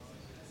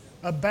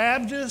A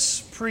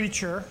Baptist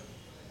preacher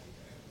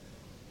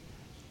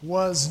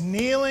was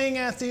kneeling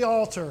at the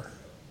altar,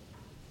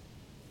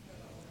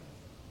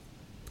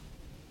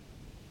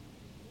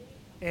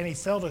 and he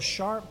felt a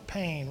sharp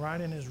pain right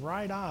in his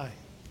right eye.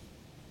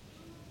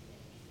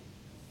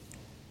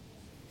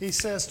 He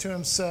says to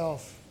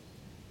himself,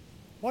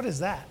 "What is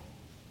that?"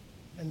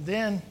 And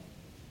then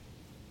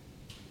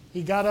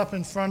he got up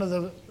in front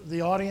of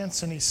the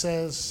audience and he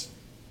says,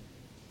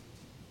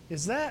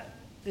 Is there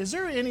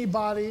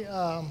anybody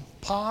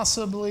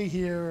possibly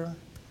here,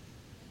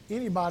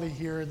 anybody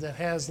here that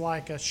has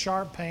like a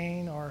sharp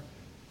pain or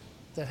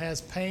that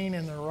has pain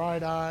in their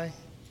right eye?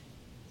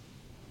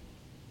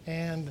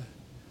 And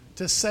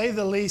to say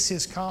the least,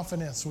 his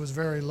confidence was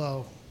very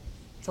low.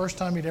 First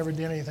time he'd ever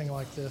did anything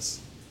like this.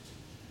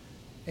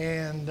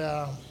 And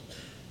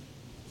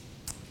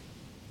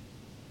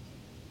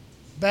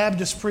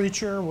Baptist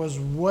preacher was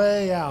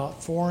way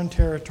out, foreign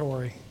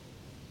territory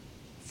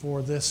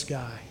for this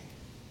guy.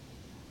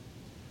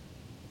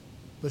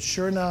 But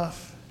sure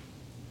enough,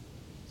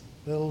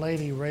 the little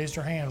lady raised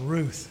her hand,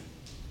 "Ruth,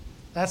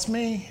 that's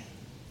me."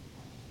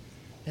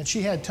 And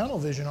she had tunnel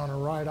vision on her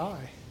right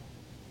eye.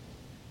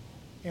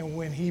 And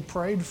when he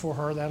prayed for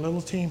her, that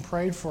little team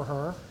prayed for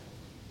her,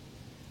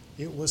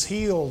 it was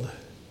healed.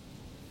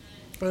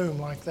 Boom,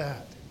 like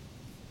that.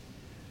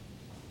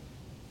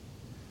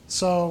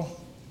 So,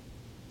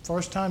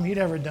 first time he'd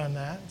ever done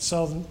that.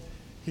 So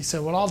he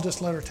said, "Well, I'll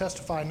just let her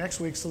testify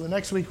next week." So the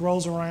next week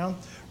rolls around.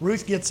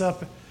 Ruth gets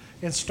up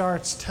and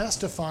starts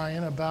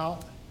testifying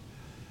about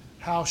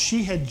how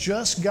she had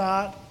just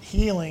got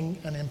healing,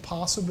 an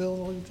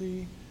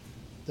impossibility.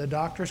 The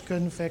doctors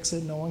couldn't fix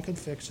it. No one could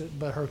fix it.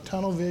 But her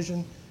tunnel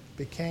vision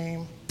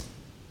became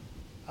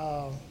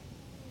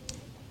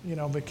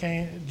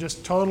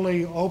just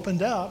totally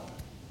opened up.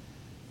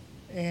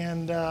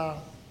 And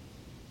of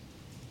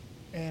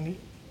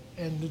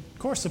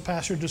course, the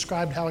pastor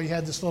described how he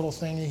had this little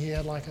thingy. He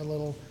had like a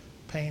little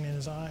pain in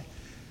his eye.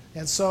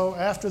 And so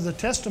after the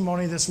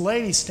testimony, this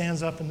lady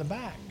stands up in the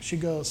back. She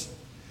goes,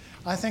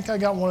 "I think I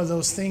got one of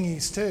those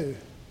thingies too."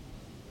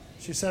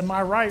 She said,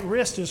 "My right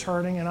wrist is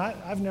hurting, and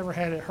I've never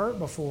had it hurt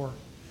before."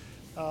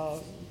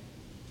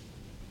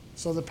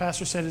 So the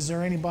pastor said, "Is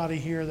there anybody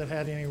here that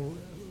had any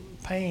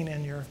pain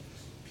in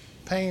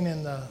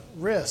the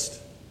wrist?"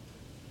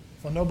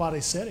 Well,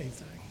 nobody said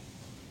anything.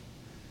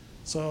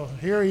 So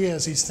here he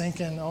is. He's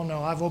thinking, "Oh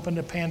no, I've opened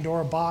a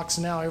Pandora box.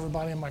 Now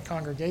everybody in my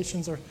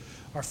congregations are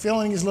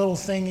feeling these little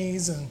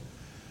thingies,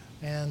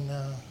 and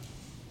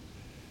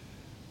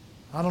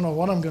I don't know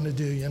what I'm going to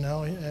do."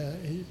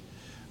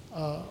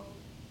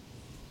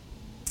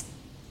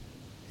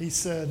 He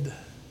said,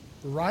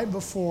 right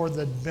before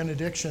the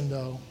benediction,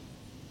 though,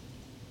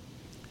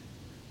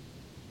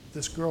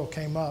 this girl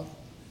came up.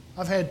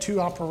 "I've had 2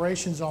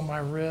 operations on my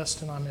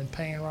wrist, and I'm in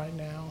pain right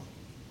now.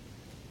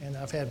 And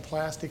I've had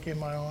plastic in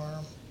my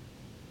arm."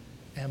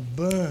 And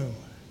boom,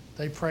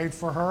 they prayed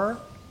for her.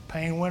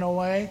 Pain went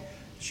away.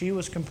 She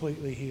was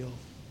completely healed.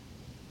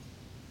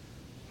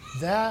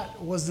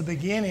 That was the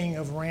beginning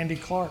of Randy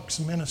Clark's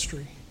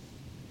ministry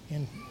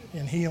in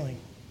healing.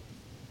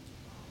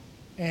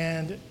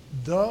 And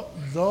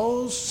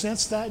those,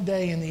 since that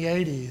day in the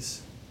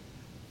 80s,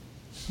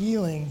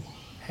 healing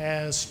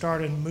has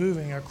started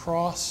moving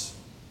across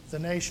the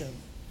nation.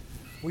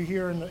 We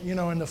hear in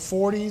the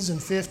 40s and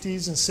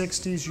 50s and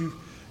 60s,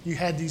 you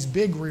had these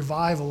big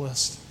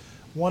revivalists.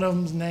 One of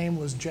them's name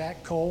was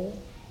Jack Cole.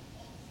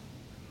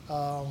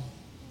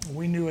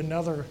 We knew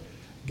another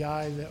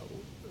guy that,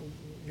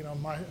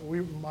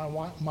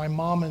 my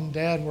mom and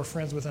dad were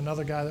friends with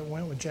another guy that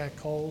went with Jack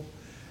Cole.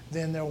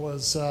 Then there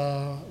was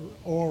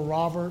Oral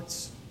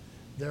Roberts.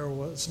 There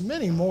was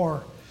many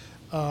more.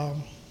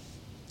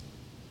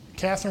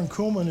 Catherine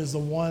Kuhlman is the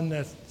one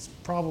that's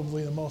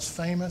probably the most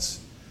famous.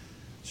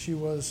 She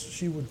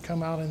would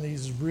come out in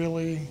these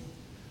really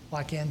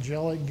like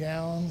angelic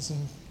gowns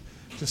and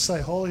just say,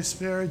 "Holy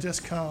Spirit,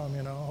 just come,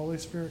 Holy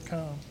Spirit,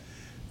 come."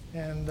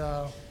 And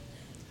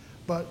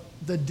but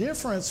the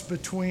difference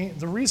between,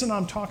 the reason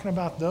I'm talking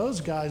about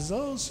those guys,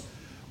 those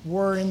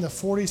were in the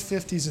 40s,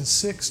 50s, and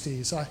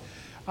 60s.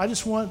 I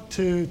just want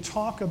to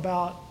talk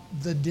about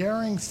the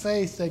daring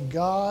faith that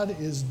God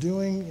is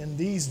doing in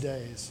these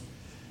days.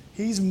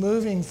 He's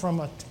moving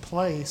from a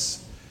place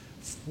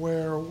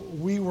where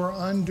we were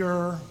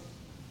under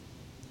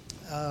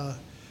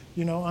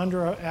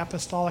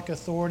apostolic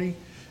authority,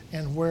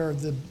 and where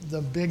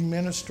the big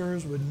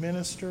ministers would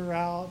minister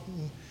out,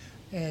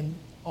 and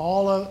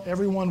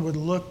everyone would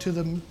look to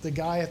the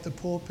guy at the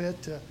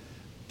pulpit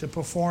to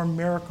perform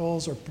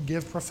miracles or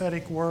give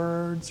prophetic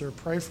words or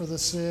pray for the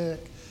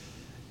sick.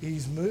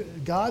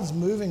 God's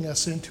moving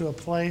us into a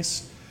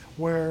place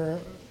where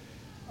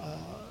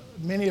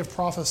many have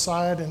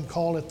prophesied and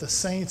called it the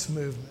saints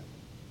movement,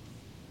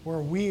 where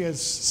we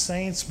as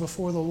saints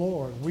before the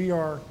Lord,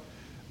 we're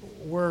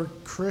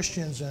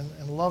Christians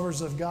and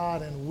lovers of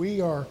God, and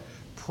we are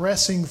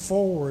pressing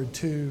forward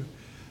to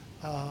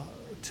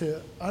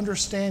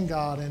understand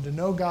God and to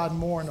know God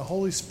more. And the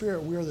Holy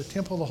Spirit, we are the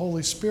temple of the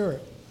Holy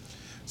Spirit.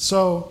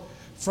 So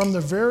From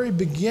the very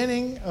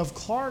beginning of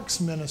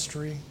Clark's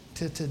ministry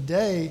to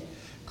today,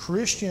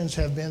 Christians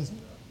have been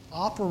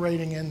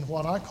operating in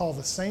what I call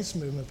the saints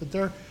movement, but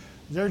they're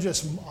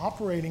just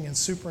operating in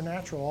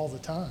supernatural all the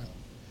time.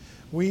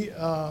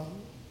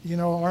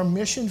 Our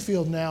mission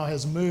field now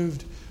has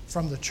moved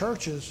from the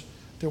churches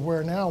to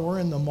where now we're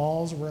in the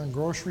malls, we're in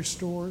grocery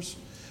stores.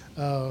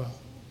 The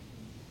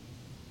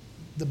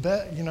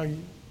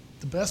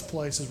best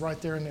place is right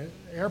there in the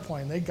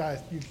airplane. You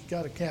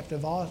got a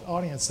captive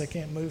audience. They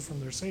can't move from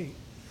their seat.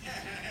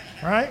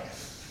 Right?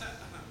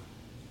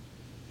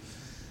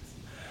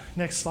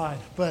 Next slide.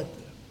 But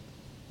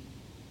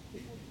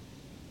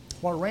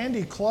what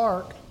Randy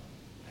Clark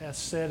has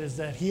said is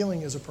that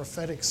healing is a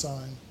prophetic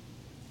sign.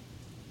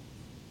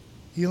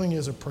 Healing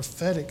is a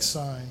prophetic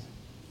sign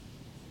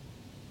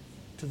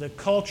to the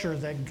culture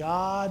that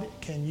God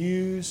can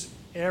use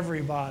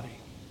everybody.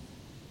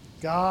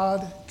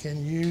 God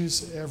can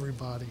use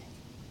everybody.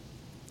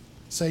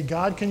 Say,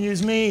 God can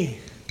use me.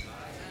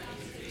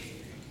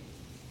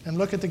 And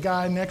look at the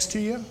guy next to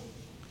you,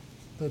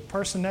 the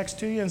person next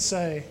to you, and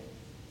say,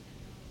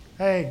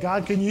 hey,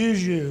 God can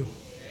use you.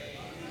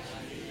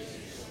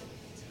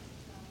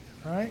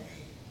 All right?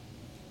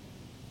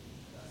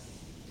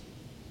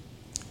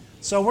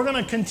 So we're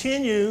going to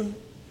continue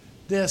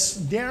this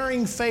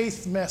daring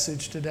faith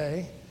message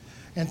today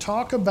and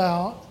talk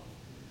about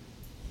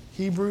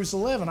Hebrews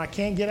 11. I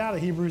can't get out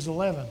of Hebrews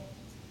 11.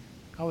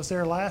 I was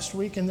there last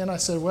week, and then I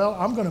said, well,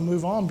 I'm going to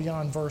move on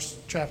beyond verse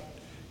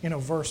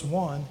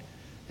 1.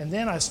 And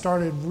then I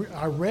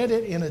read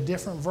it in a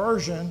different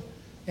version,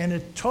 and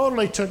it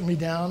totally took me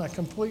down a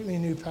completely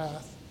new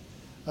path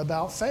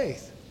about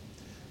faith.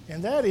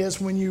 And that is,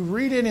 when you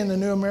read it in the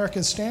New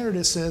American Standard,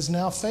 it says,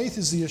 now faith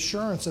is the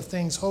assurance of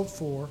things hoped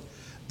for,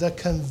 the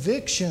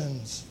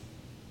convictions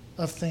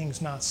of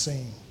things not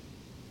seen.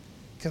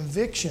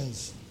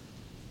 Convictions.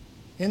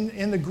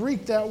 In the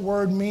Greek, that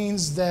word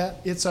means that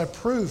it's a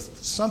proof.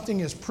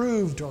 Something is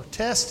proved or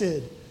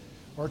tested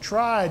or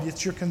tried.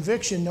 It's your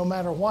conviction. No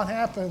matter what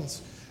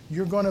happens,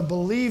 you're going to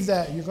believe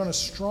that. You're going to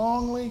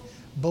strongly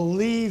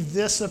believe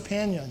this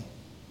opinion.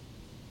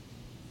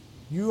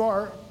 It's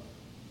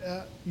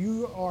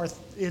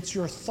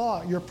your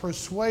thought, your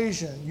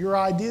persuasion, your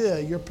idea,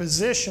 your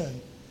position,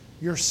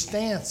 your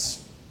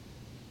stance,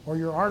 or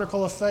your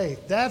article of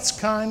faith. That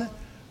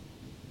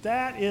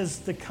is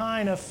the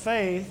kind of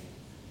faith,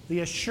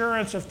 the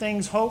assurance of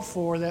things hoped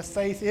for, that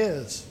faith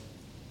is.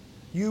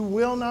 You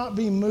will not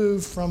be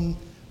moved from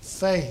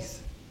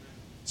faith.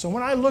 So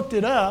when I looked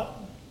it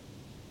up,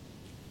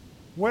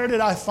 where did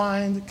I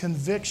find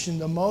conviction,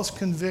 the most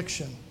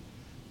conviction?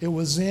 It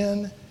was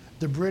in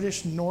the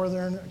British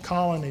northern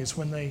colonies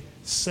when they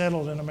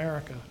settled in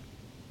America.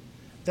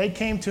 They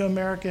came to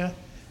America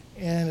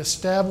and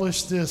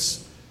established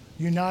this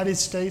United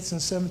States in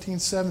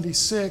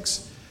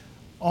 1776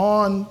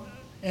 on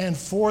and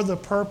for the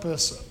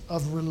purpose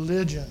of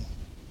religion.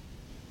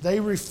 They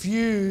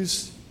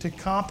refused to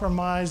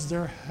compromise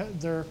their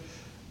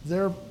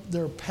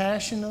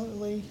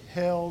passionately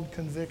held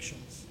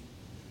convictions.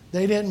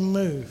 They didn't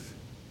move.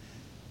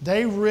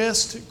 They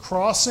risked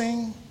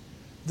crossing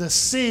the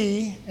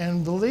sea,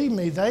 and believe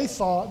me, they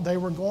thought they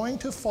were going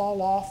to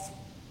fall off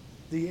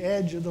the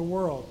edge of the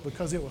world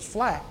because it was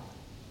flat.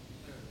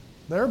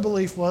 Their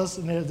belief was,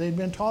 and they'd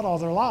been taught all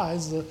their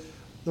lives,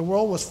 the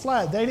world was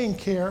flat. They didn't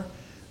care.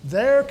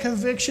 Their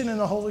conviction in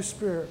the Holy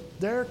Spirit,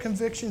 their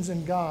convictions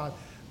in God,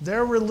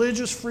 their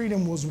religious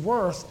freedom was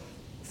worth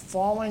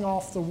falling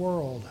off the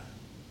world.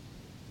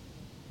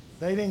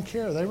 They didn't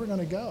care. They were going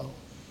to go.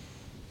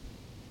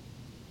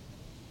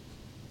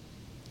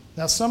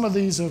 Now, some of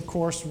these, of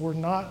course, were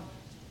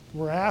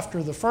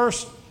after the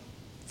first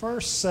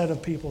set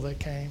of people that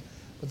came,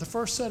 but the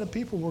first set of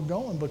people were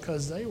going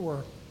because they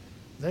were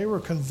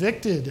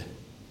convicted.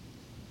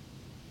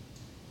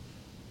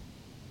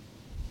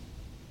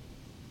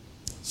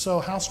 So,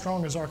 how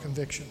strong is our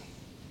conviction?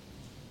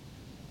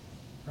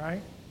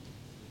 Right?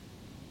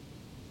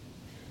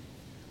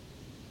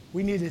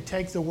 We need to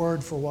take the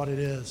word for what it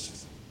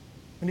is.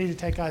 We need to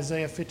take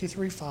Isaiah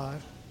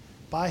 53:5.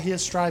 By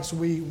his stripes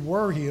we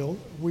were healed.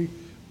 We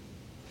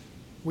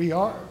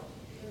are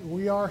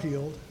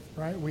healed,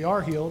 right? We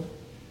are healed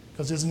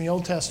because it's in the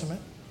Old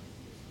Testament.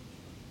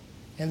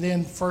 And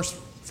then 1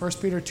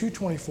 Peter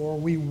 2:24,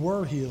 we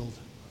were healed.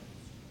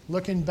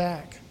 Looking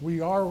back, we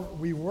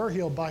were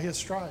healed by his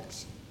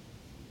stripes.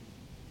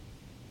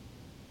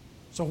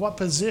 So what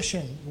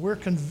position?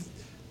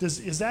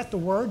 Is that the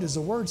word? Does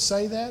the word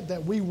say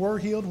that we were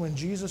healed when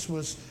Jesus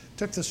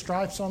took the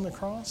stripes on the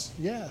cross?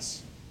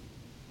 Yes.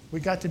 We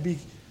got to be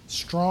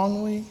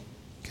strongly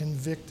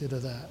convicted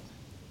of that.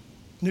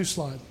 New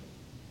slide.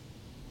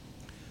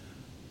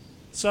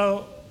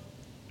 So,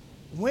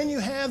 when you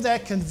have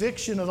that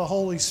conviction of the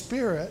Holy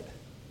Spirit,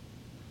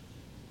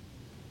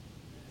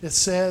 it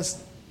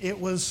says it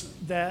was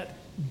that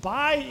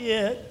by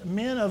it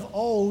men of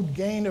old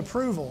gained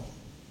approval.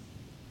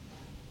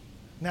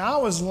 Now,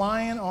 I was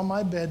lying on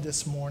my bed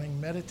this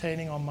morning,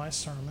 meditating on my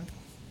sermon,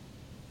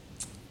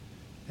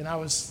 and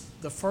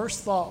the first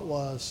thought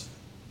was,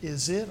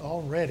 is it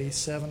already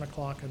 7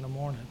 o'clock in the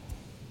morning?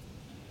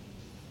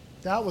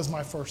 That was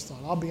my first thought,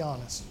 I'll be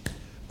honest.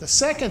 The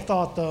second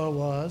thought, though,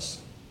 was,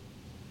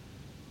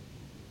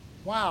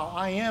 wow,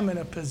 I am in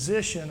a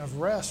position of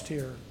rest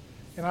here.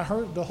 And I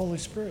heard the Holy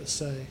Spirit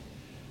say,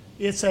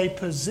 it's a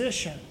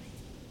position.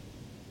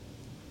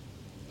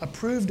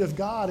 Approved of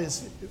God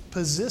is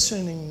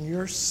positioning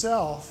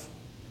yourself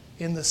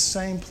in the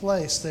same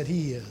place that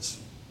He is.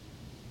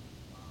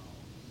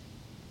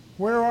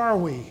 Where are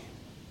we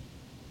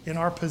in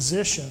our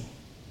position?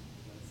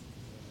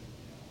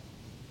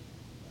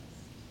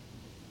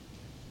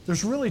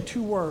 There's really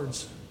two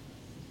words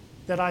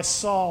that I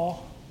saw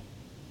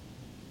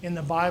in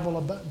the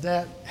Bible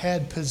that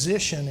had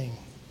positioning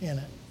in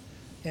it.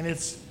 And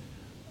it's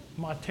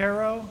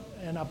matero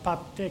and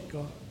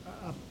apoptikome.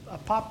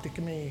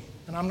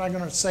 And I'm not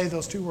going to say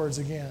those two words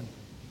again.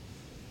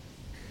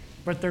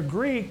 But they're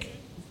Greek,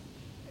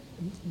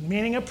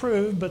 meaning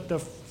approved, but the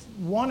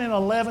 1 in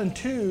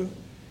 11:2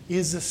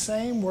 is the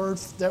same word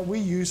that we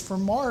use for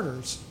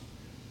martyrs.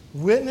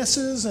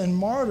 Witnesses and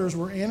martyrs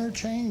were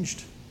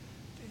interchanged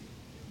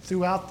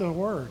throughout the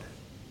word.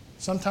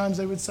 Sometimes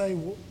they would say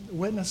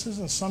witnesses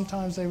and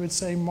sometimes they would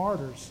say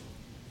martyrs.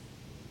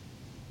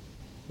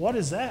 What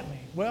does that mean?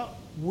 Well,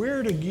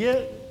 we're to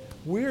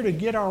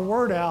get our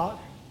word out,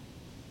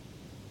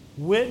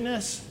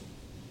 witness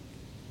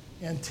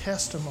and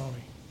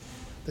testimony.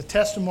 The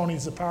testimony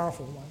is the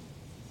powerful one.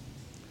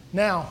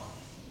 Now,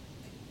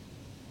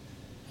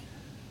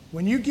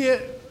 when you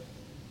get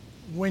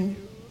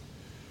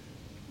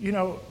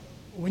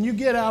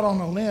out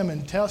on a limb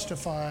and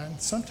testifying,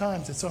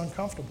 sometimes it's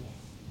uncomfortable.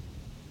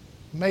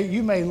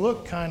 You may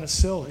look kind of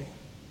silly,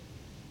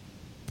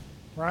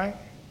 right?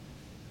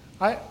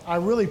 I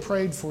really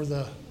prayed for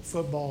the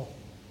football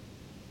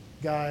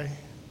guy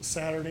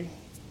Saturday.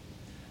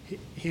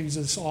 He was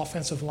this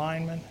offensive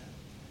lineman,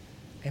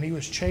 and he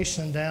was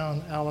chasing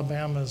down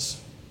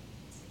Alabama's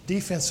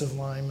defensive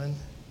lineman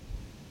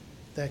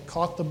that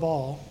caught the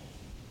ball,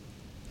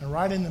 and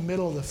right in the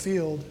middle of the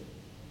field,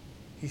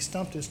 he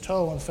stumped his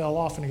toe and fell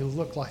off, and he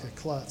looked like a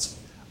klutz.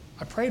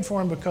 I prayed for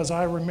him because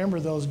I remember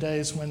those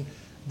days when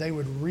they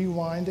would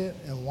rewind it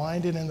and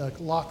wind it in the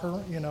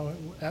locker,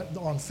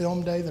 on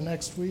film day the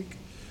next week.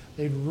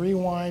 They'd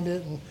rewind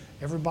it, and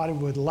everybody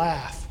would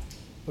laugh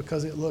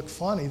because it looked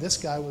funny. This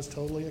guy was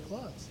totally a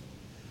klutz.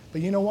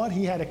 But you know what?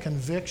 He had a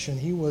conviction.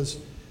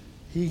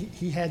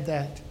 He had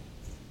that,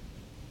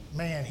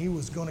 man, he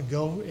was going to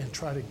go and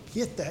try to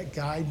get that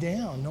guy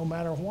down no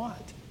matter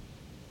what.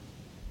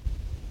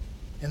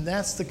 And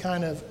that's the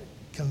kind of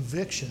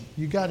conviction.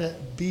 You got to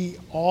be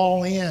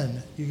all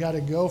in. You got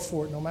to go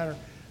for it no matter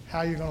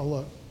how you're going to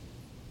look.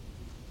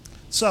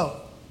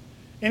 So,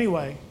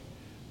 anyway,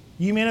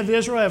 you men of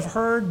Israel have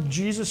heard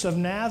Jesus of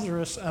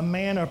Nazareth, a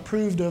man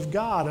approved of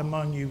God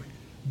among you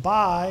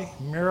by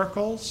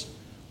miracles,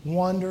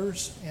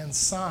 wonders, and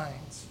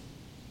signs.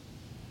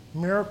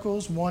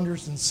 Miracles,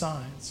 wonders, and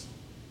signs.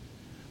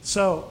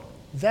 So,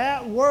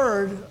 that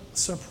word,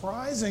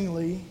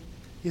 surprisingly,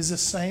 is the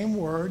same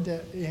word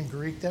that in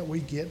Greek that we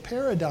get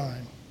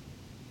paradigm.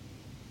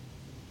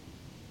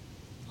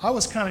 I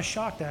was kind of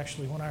shocked,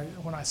 actually,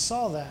 when I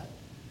saw that.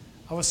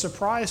 I was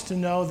surprised to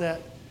know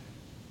that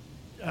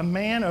a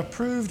man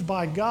approved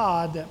by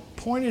God that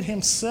pointed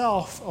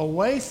himself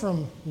away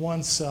from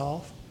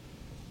oneself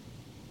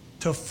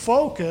to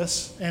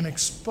focus and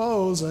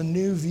expose a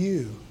new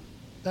view.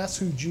 That's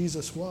who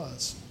Jesus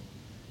was.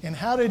 And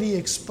how did he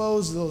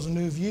expose those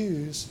new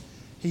views?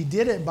 He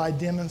did it by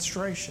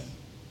demonstration.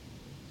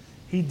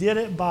 He did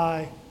it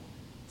by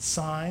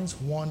signs,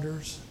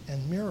 wonders,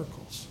 and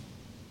miracles.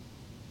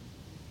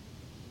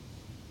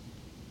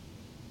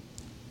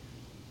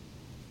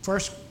 1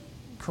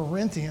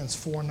 Corinthians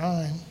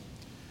 4:9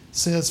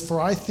 says, "For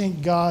I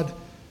think God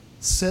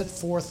set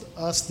forth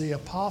us the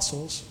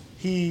apostles."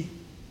 He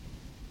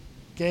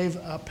gave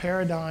a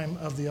paradigm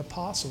of the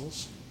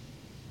apostles.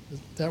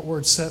 That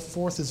word "set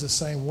forth" is the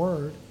same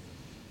word.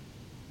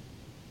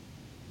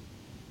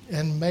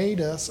 "And made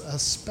us a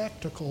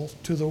spectacle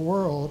to the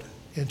world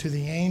and to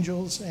the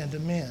angels and to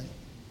men."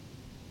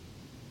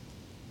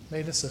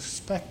 Made us a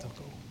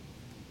spectacle.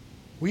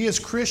 We as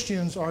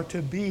Christians are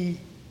to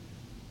be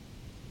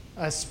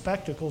a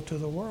spectacle to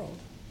the world.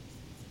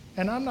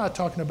 And I'm not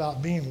talking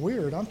about being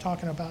weird. I'm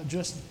talking about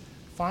just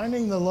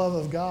finding the love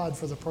of God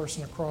for the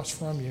person across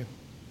from you.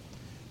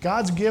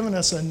 God's given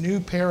us a new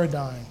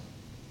paradigm.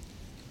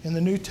 In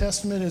the New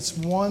Testament, it's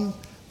one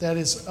that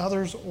is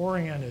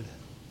others-oriented.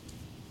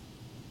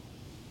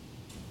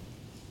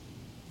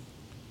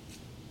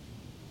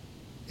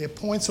 It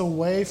points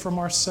away from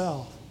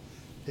ourselves.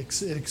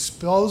 It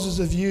exposes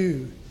a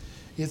view.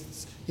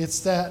 It's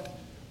that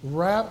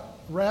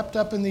wrapped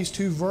up in these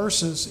two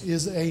verses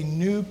is a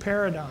new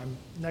paradigm.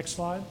 Next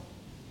slide.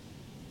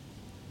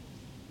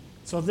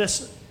 So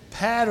this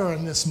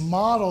pattern, this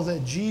model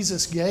that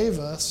Jesus gave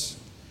us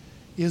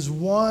is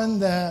one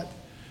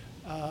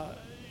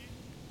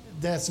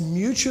that's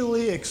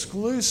mutually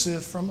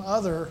exclusive from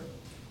other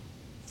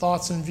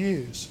thoughts and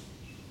views.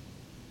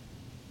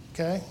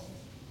 Okay?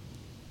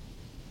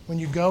 When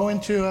you go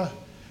into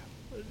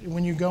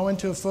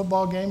a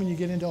football game and you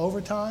get into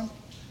overtime,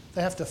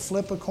 they have to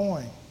flip a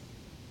coin.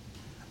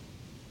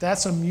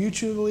 That's a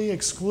mutually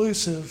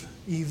exclusive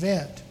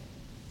event.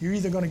 You're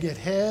either going to get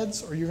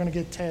heads or you're going to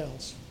get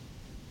tails.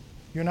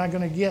 You're not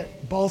going to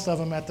get both of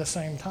them at the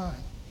same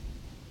time.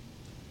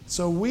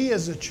 So we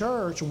as a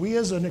church, we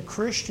as a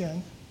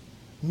Christian,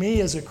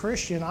 me as a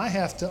Christian, I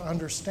have to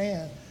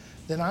understand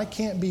that I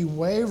can't be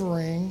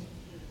wavering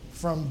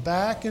from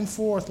back and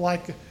forth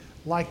like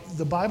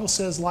the Bible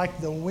says,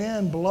 like the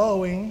wind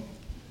blowing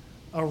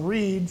a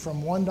reed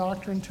from one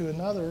doctrine to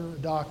another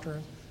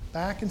doctrine,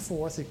 back and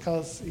forth,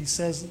 because he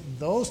says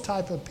those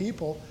type of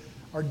people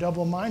are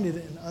double-minded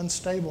and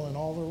unstable in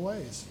all their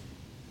ways.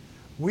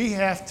 We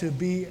have to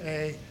be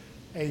a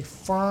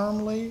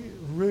firmly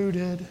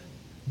rooted,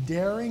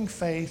 daring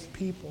faith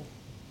people.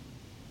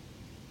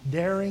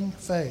 Daring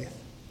faith.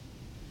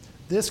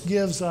 This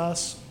gives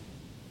us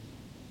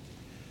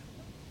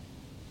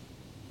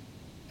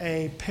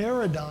a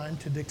paradigm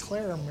to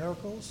declare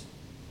miracles,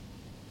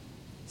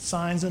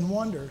 signs, and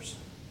wonders.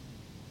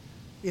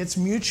 It's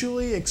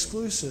mutually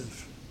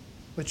exclusive,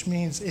 which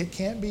means it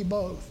can't be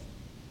both.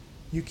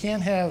 You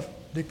can't have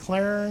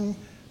declaring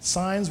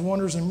signs,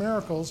 wonders, and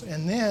miracles,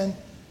 and then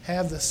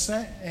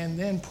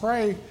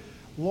pray,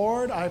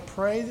 Lord, I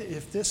pray that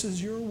if this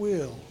is your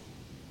will,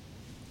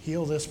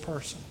 heal this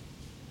person.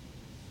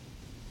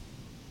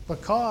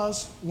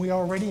 Because we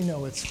already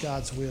know it's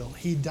God's will.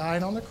 He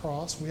died on the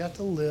cross. We have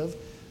to live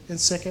in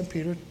 2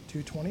 Peter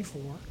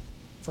 2:24.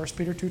 1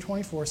 Peter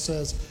 2:24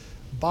 says,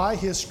 by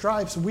his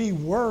stripes we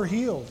were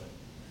healed.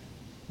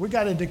 We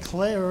got to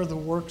declare the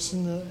works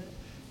and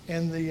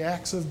the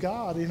acts of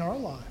God in our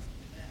life.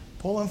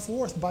 Pull them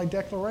forth by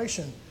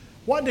declaration.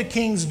 What do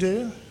kings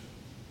do?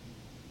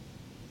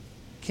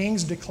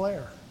 Kings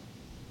declare.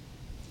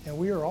 And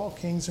we are all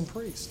kings and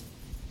priests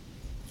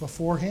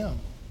before him.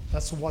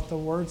 That's what the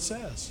word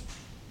says.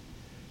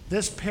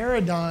 This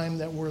paradigm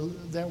that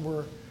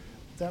we're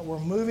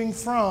moving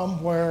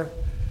from, where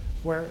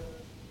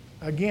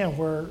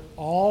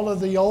all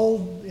of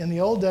in the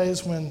old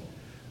days when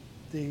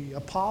the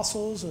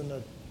apostles and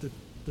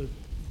the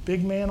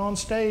big man on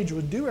stage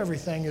would do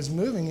everything, is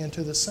moving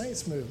into the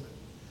saints movement,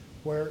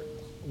 where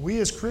we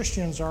as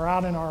Christians are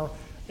out in our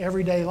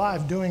everyday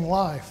life doing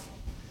life,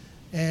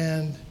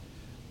 and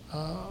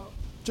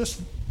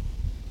just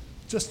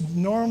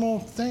normal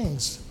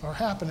things are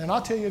happening.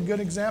 I'll tell you a good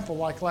example,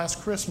 like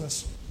last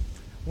Christmas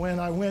when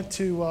I went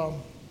to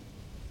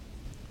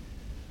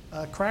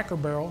Cracker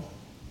Barrel,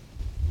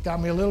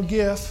 got me a little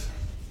gift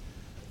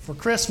for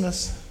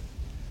Christmas,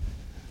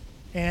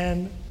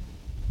 and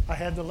I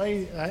had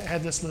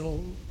this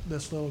little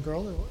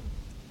girl.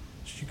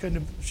 She could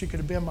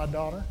have been my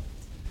daughter,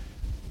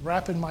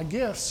 wrapping my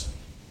gifts.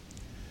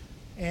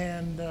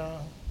 And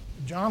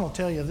John will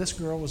tell you this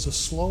girl was the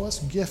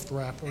slowest gift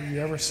wrapper you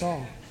ever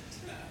saw.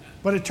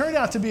 But it turned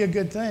out to be a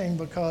good thing,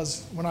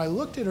 because when I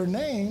looked at her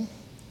name,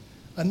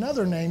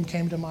 another name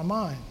came to my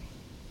mind.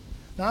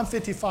 Now I'm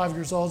 55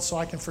 years old, so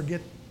I can forget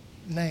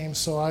names,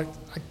 so I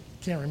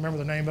can't remember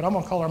the name, but I'm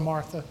going to call her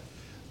Martha.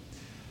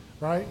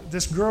 Right?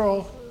 This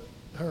girl,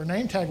 her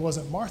name tag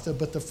wasn't Martha,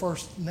 but the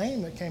first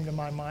name that came to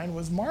my mind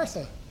was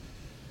Martha.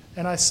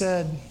 And I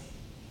said,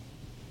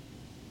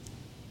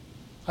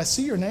 I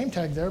see your name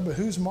tag there, but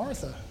who's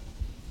Martha?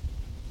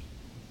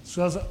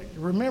 So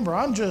remember,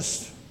 I'm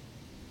just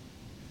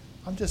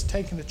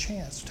taking a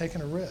chance,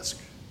 taking a risk,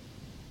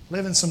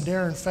 living some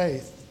daring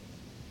faith.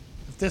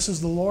 If this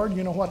is the Lord,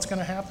 you know what's going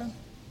to happen?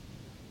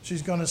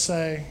 She's going to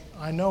say,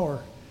 I know her.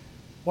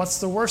 What's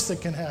the worst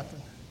that can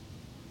happen?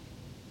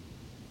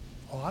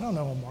 Oh, I don't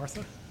know,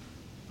 Martha.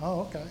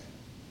 Oh, okay.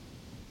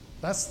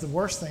 That's the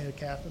worst thing that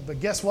can happen. But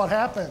guess what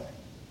happened?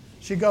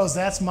 She goes,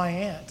 that's my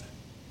aunt.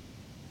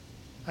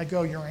 I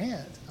go, your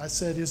aunt? I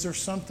said, is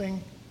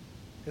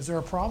there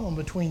a problem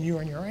between you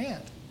and your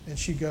aunt? And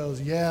she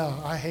goes, yeah,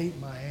 I hate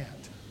my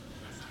aunt.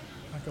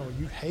 I go,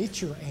 you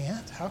hate your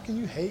aunt? How can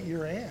you hate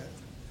your aunt?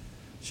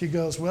 She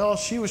goes, well,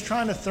 she was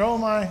trying to throw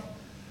my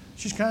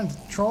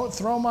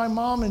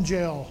mom in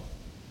jail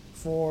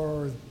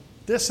for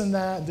this and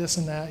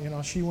that. You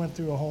know, she went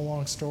through a whole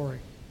long story.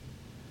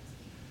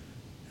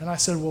 And I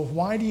said, well,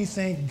 why do you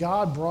think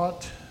God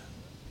brought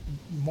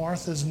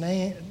Martha's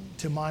name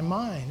to my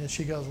mind? And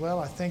she goes, well,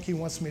 I think he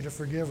wants me to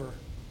forgive her.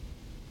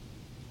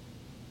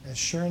 And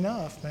sure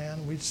enough,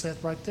 man, we sat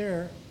right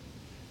there.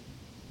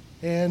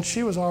 And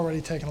she was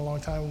already taking a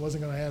long time and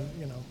wasn't going to have,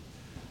 you know.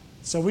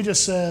 So we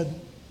just said,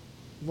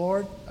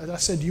 Lord, I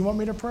said, do you want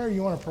me to pray or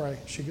you want to pray?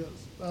 She goes,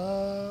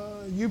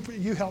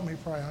 you help me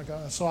pray.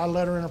 So I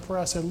led her in a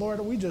prayer. I said, Lord,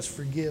 we just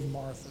forgive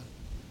Martha.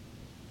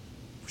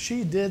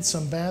 She did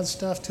some bad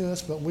stuff to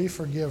us, but we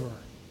forgive her.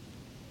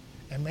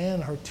 And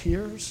man, her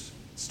tears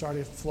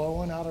started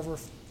flowing out of her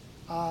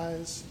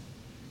eyes,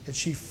 and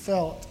she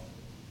felt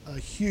a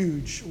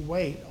huge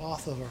weight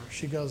off of her.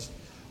 She goes,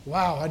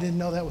 wow, I didn't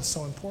know that was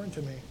so important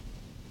to me.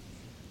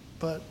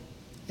 But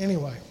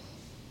anyway,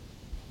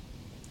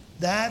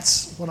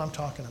 that's what I'm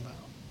talking about.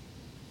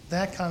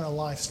 That kind of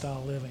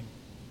lifestyle living.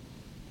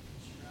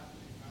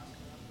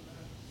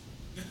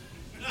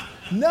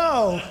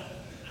 No,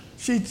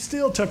 she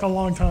still took a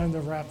long time to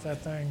wrap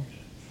that thing.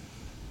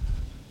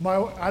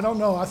 I don't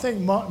know. I think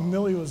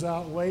Millie was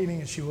out waiting,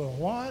 and she went,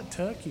 "What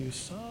took you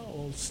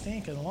so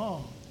stinking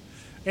long?"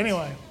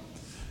 Anyway,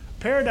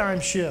 paradigm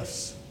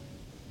shifts.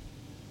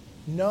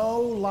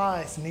 No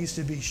life needs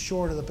to be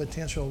short of the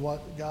potential of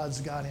what God's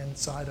got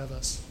inside of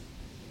us.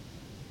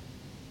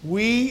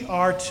 We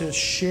are to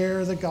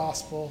share the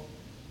gospel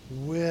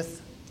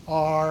with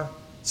our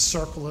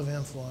circle of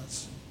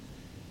influence.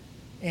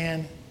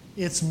 And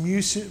it's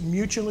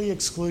mutually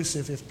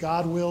exclusive if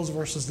God wills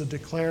versus the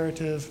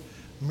declarative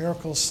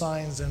miracles,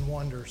 signs, and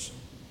wonders.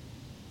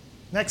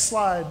 Next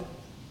slide,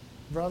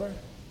 brother.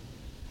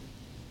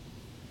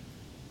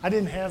 I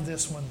didn't have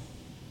this one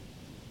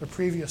the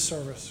previous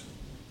service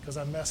because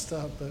I messed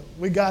up, but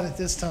we got it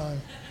this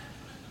time.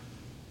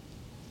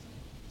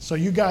 So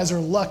you guys are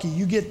lucky.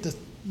 You get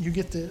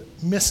the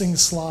missing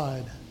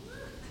slide.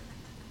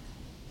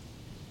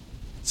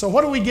 So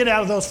what do we get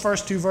out of those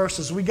first two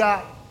verses? We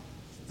got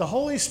the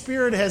Holy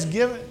Spirit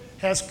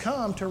has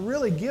come to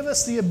really give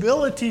us the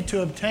ability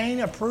to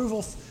obtain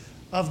approval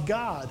of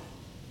God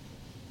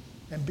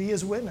and be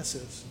His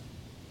witnesses.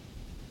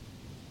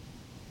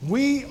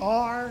 We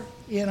are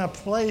in a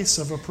place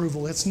of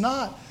approval. It's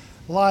not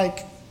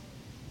like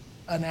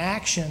an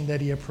action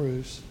that He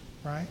approves,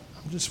 right?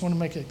 I just want to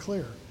make it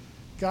clear.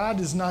 God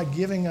is not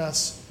giving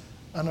us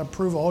an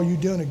approval. Oh, you're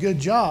doing a good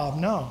job.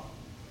 No.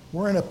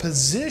 We're in a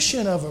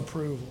position of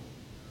approval,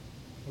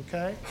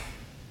 okay?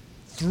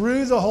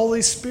 Through the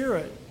Holy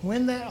Spirit.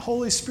 When that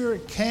Holy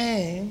Spirit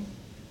came,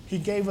 He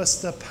gave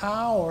us the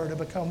power to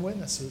become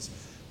witnesses.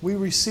 We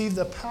receive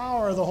the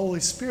power of the Holy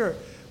Spirit.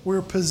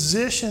 We're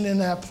positioned in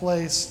that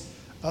place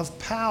of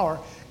power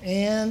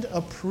and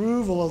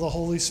approval of the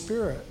Holy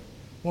Spirit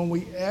when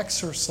we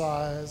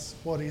exercise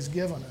what He's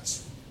given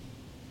us.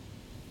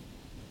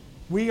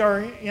 We are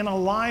in a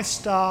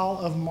lifestyle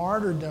of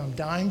martyrdom,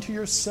 dying to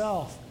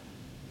yourself,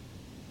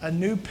 a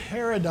new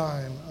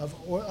paradigm of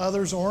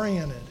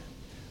others-oriented.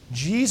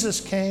 Jesus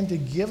came to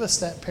give us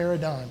that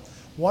paradigm.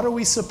 What are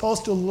we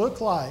supposed to look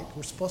like?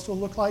 We're supposed to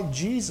look like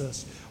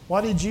Jesus.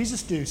 What did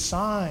Jesus do?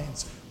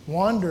 Signs,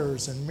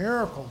 wonders, and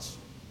miracles,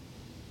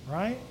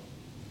 right?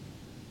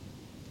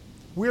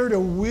 We're to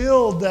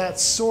wield that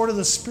sword of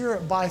the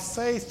Spirit by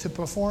faith to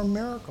perform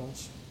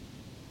miracles.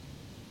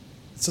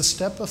 It's a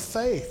step of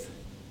faith.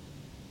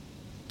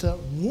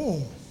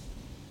 You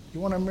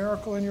want a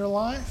miracle in your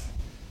life?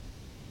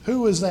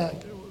 Who is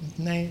that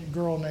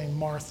girl named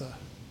Martha?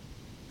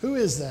 Who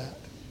is that?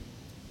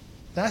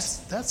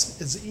 That's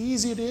as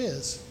easy as it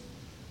is.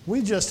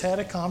 We just had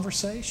a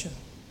conversation.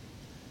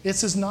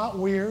 It's not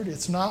weird.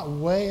 It's not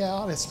way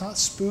out. It's not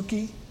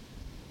spooky.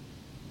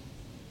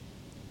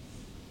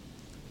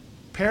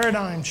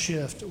 Paradigm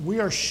shift.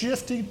 We are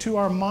shifting to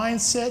our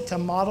mindset to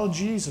model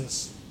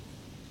Jesus,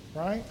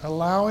 right?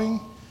 Allowing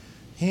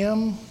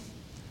Him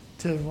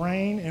to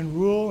reign and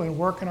rule and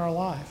work in our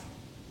life.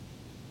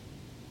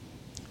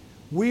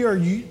 We are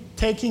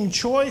taking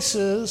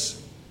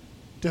choices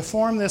to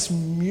form this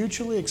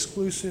mutually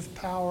exclusive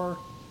powered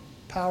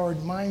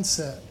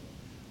mindset.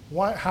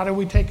 How do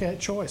we take that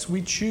choice?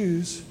 We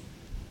choose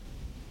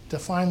to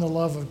find the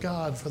love of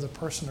God for the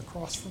person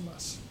across from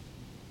us.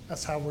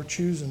 That's how we're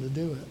choosing to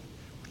do it.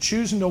 We're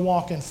choosing to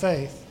walk in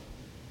faith.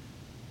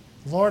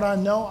 Lord, I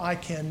know I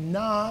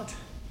cannot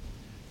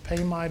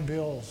pay my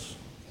bills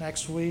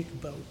next week,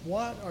 but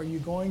what are you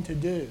going to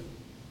do?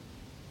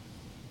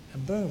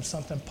 And boom,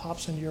 something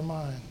pops into your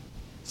mind.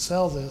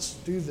 Sell this,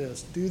 do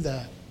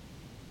that.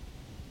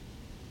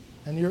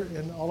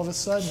 And all of a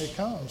sudden it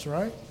comes,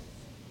 right?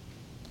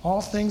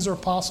 All things are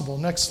possible.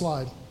 Next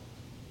slide.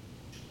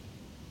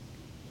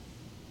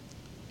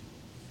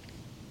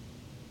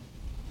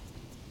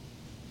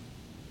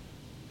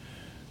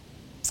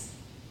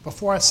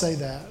 Before I say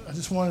that, I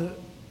just wanted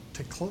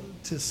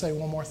to say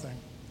one more thing.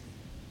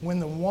 When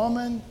the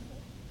woman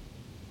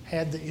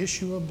had the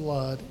issue of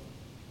blood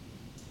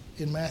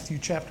in Matthew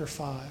chapter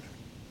 5,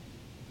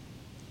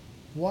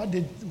 what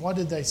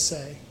did they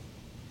say?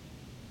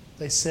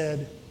 They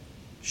said,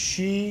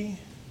 she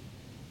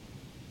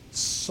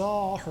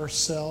saw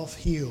herself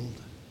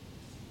healed.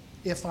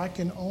 If I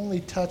can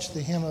only touch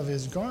the hem of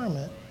His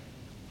garment,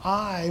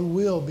 I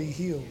will be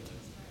healed.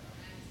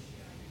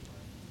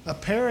 A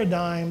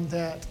paradigm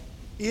that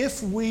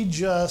if we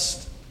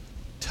just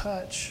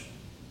touch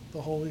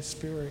the Holy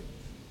Spirit,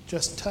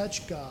 just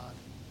touch God,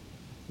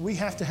 we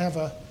have to have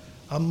a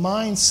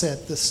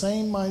mindset, the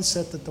same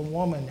mindset that the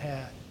woman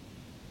had.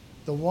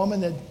 The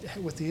woman that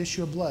with the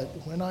issue of blood,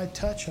 when I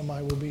touch Him,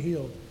 I will be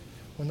healed.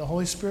 When the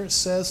Holy Spirit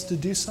says to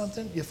do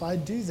something, if I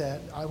do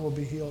that, I will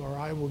be healed, or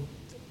I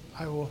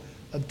will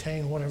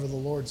obtain whatever the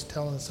Lord's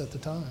telling us at the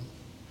time.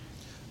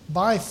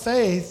 By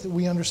faith,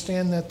 we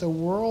understand that the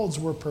worlds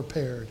were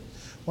prepared.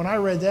 When I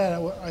read that, I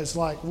was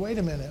like, wait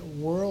a minute,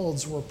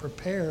 worlds were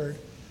prepared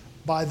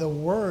by the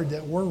word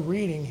that we're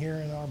reading here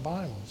in our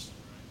Bibles.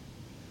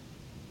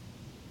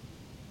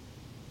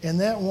 And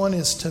that one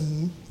is to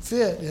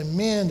fit and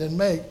mend and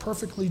make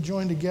perfectly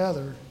joined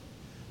together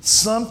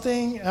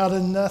something out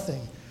of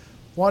nothing.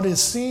 What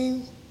is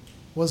seen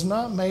was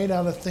not made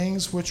out of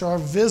things which are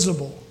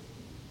visible.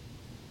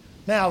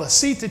 Now, the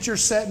seat that you're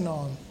sitting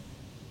on,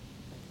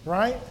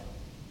 right?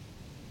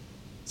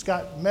 It's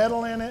got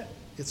metal in it.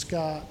 It's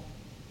got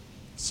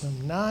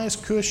some nice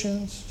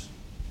cushions.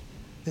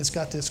 It's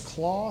got this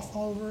cloth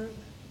over it,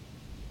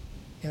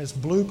 and it's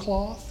blue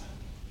cloth.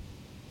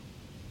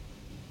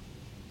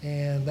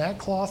 And that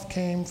cloth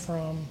came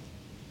from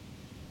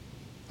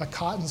a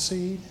cotton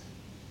seed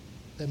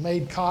that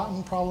made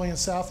cotton, probably in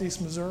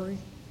southeast Missouri,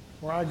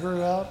 where I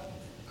grew up.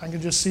 I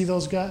could just see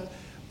those guys.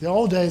 The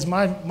old days,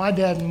 my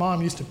dad and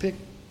mom used to pick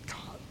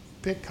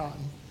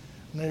cotton.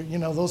 And you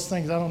know, those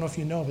things, I don't know if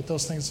you know, but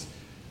those things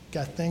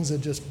got things that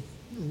just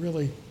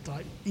really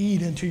like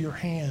eat into your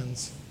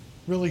hands,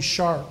 really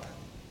sharp.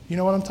 You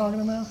know what I'm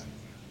talking about?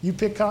 You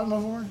pick cotton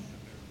before?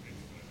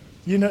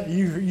 You know,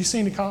 you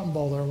seen the cotton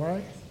ball there,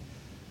 right?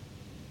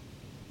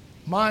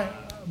 My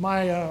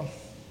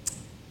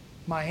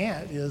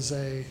aunt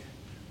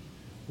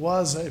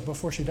was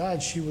before she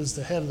died, she was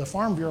the head of the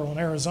Farm Bureau in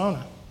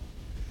Arizona.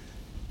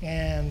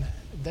 And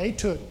they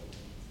took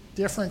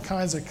different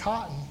kinds of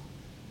cotton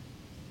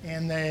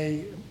and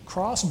they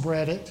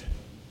crossbred it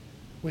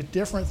with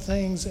different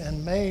things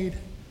and made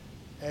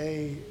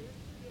a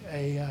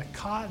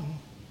cotton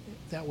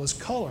that was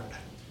colored.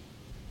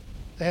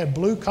 They had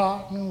blue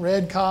cotton,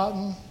 red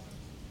cotton,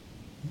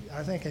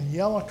 I think, and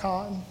yellow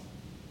cotton.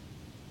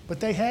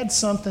 But they had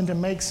something to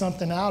make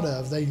something out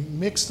of. They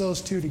mixed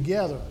those two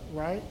together,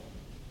 right?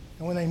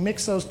 And when they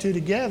mixed those two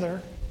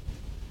together,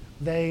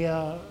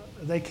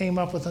 they came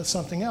up with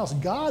something else.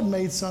 God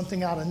made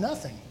something out of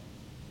nothing.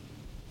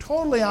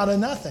 Totally out of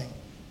nothing.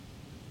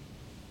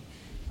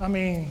 I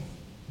mean,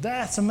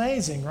 that's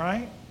amazing,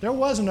 right? There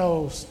was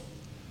no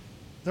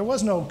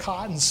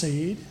cotton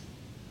seed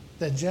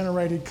that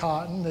generated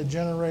cotton,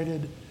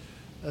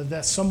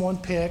 that someone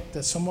picked,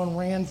 that someone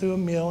ran through a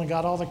mill and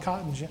got all the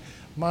cotton.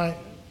 My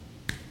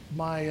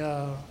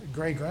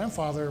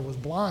great-grandfather was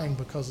blind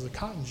because of the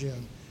cotton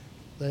gin.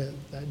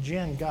 That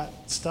gin got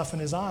stuff in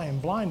his eye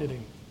and blinded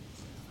him.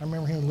 I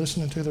remember him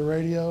listening to the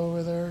radio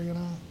over there, you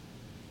know,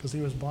 because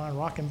he was blind,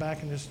 rocking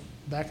back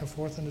and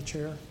forth in the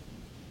chair.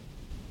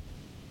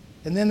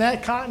 And then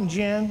that cotton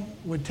gin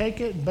would take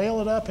it, bale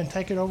it up, and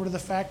take it over to the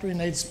factory, and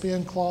they'd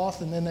spin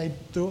cloth, and then they'd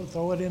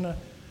throw it in a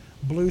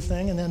blue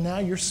thing, and then now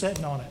you're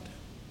sitting on it.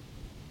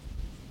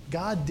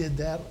 God did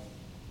that,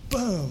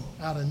 boom,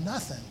 out of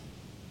nothing.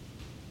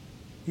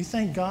 You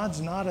think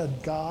God's not a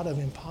God of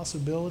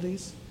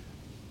impossibilities?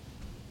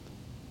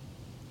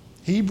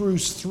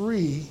 Hebrews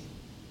 3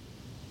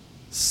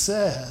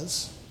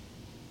 says,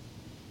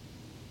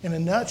 in a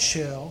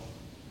nutshell,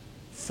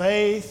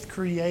 faith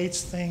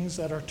creates things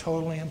that are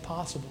totally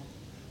impossible.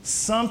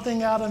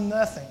 Something out of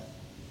nothing.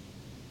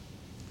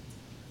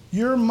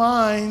 Your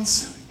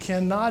minds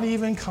cannot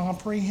even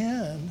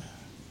comprehend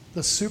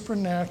the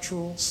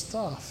supernatural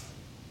stuff.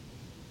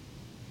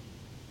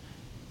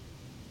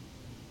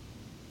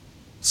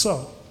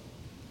 So,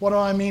 what do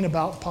I mean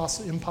about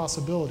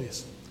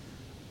impossibilities?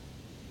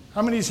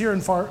 How many is here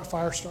in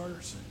fire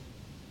starters?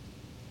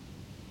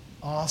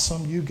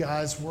 Awesome. You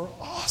guys were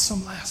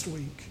awesome last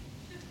week.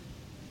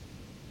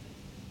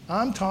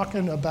 I'm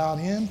talking about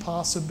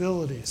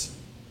impossibilities.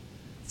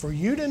 For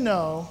you to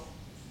know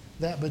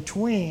that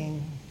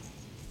between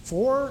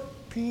 4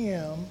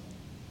 p.m.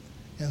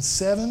 and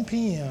 7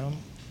 p.m.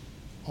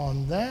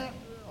 on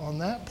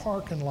that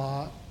parking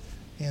lot,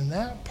 in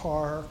that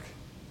park,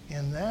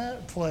 in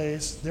that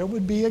place, there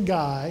would be a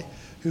guy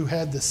who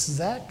had the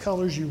exact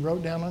colors you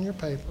wrote down on your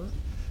paper,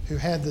 who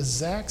had the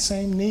exact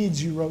same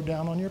needs you wrote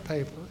down on your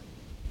paper.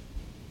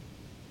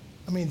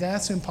 I mean,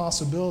 that's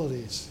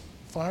impossibilities.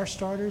 Fire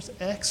starters,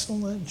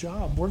 excellent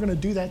job. We're going to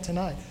do that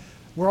tonight.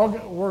 We're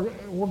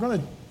going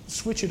to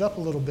switch it up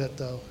a little bit,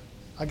 though.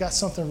 I got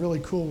something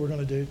really cool we're going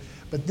to do.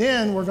 But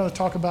then we're going to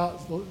talk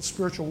about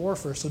spiritual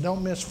warfare, so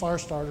don't miss fire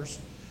starters.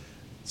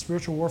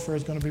 Spiritual warfare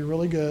is going to be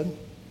really good.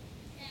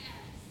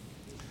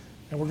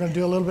 And we're going to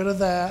do a little bit of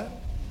that.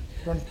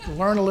 We're going to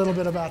learn a little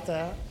bit about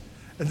that.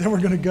 And then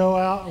we're going to go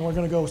out and we're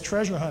going to go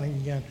treasure hunting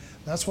again.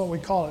 That's what we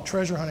call it,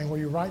 treasure hunting, where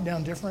you write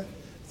down different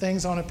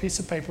things on a piece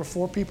of paper.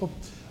 4 people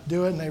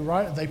do it,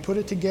 and they put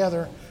it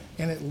together,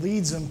 and it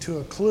leads them to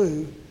a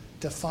clue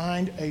to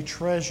find a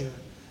treasure.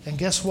 And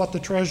guess what the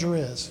treasure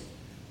is?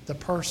 The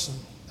person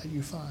that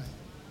you find.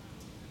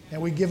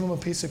 And we give them a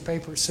piece of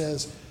paper that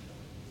says,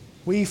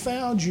 "We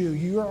found you.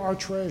 You are our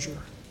treasure."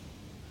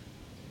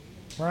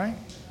 Right?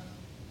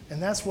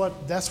 And that's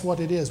what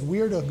it is.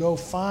 We're to go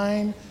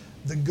find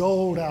the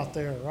gold out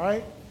there,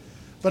 right?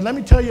 But let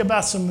me tell you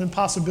about some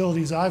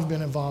impossibilities I've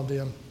been involved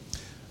in.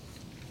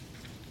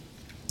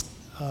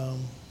 I'll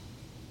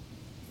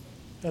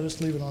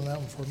just leave it on that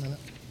one for a minute.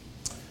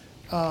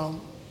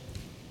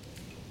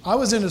 I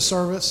was in a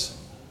service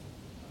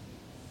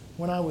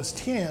when I was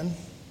 10,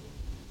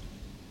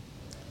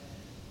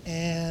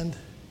 and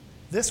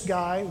this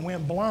guy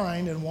went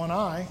blind in one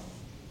eye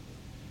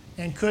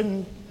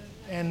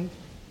and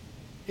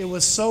it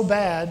was so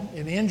bad,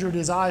 it injured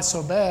his eye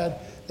so bad,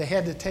 they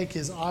had to take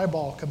his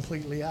eyeball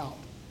completely out.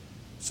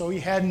 so he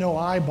had no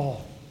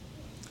eyeball.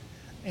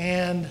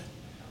 And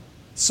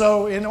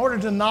so in order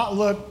to not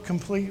look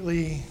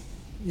completely,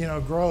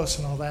 gross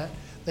and all that,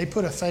 they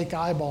put a fake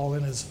eyeball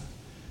in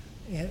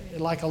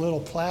like a little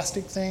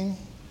plastic thing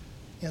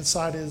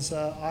inside his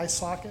eye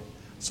socket.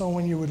 So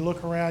when you would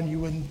look around,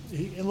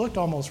 it looked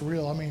almost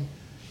real. I mean,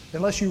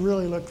 unless you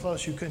really looked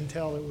close, you couldn't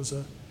tell it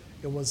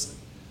was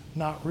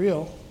not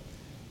real.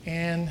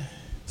 And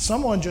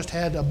someone just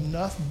had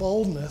enough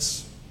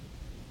boldness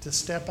to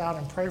step out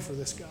and pray for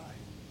this guy.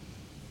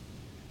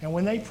 And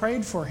when they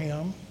prayed for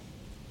him,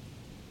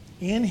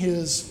 in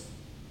his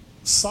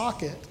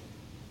socket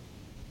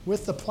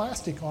with the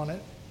plastic on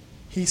it,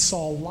 he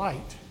saw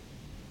light.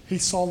 He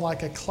saw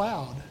like a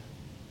cloud.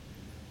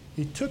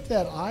 He took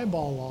that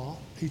eyeball off.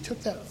 He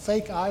took that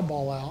fake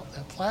eyeball out,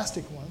 that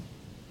plastic one,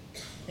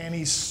 and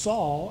he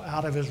saw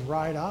out of his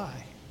right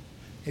eye.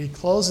 And he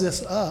closed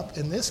this up,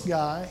 and this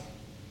guy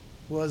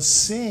was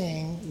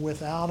seeing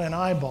without an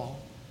eyeball.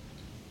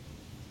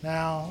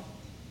 Now,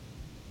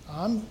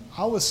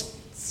 I was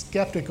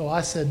skeptical.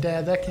 I said,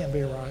 Dad, that can't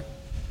be right.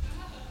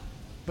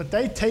 But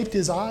they taped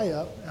his eye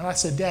up, and I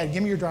said, Dad,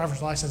 give me your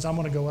driver's license. I'm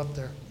going to go up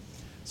there.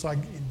 So I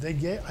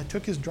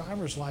took his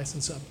driver's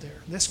license up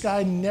there. This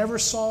guy never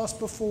saw us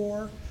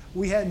before.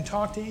 We hadn't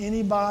talked to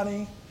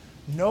anybody.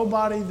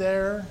 Nobody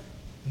there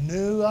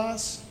knew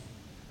us.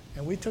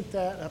 And we took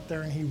that up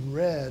there, and he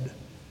read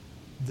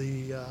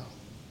the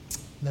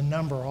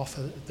number off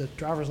of the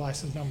driver's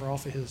license number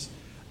off of his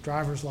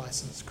driver's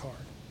license card.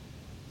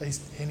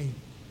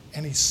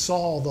 And he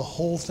saw the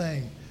whole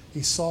thing.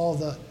 He saw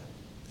the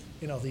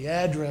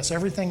address,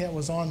 everything that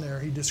was on there.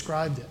 He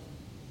described it.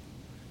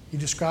 He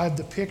described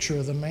the picture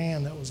of the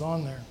man that was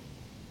on there.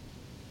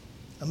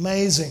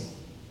 Amazing.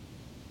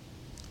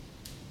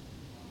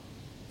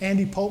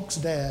 Andy Polk's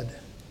dad.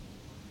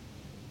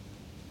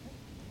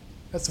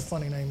 That's a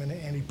funny name, isn't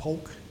it? Andy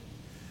Polk.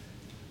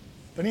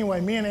 But anyway,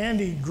 me and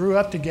Andy grew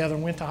up together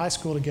and went to high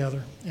school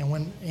together. And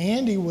when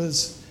Andy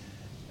was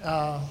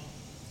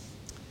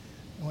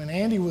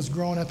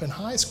growing up in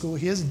high school,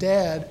 his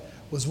dad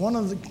was one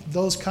of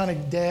those kind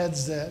of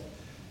dads that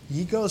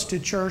he goes to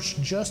church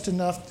just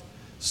enough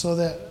so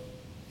that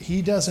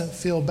he doesn't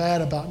feel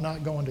bad about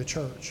not going to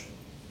church.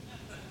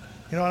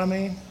 You know what I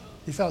mean?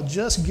 He felt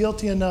just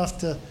guilty enough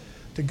to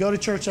go to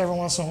church every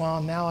once in a while.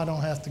 Now I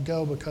don't have to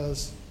go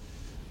because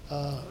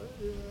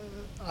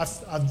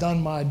I've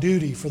done my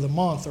duty for the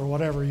month or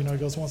whatever. He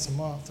goes once a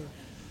month.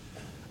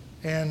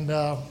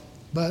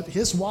 But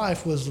his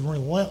wife was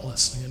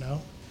relentless,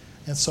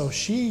 and so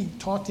she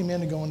talked him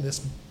into going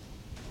to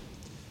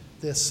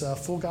this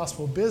Full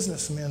Gospel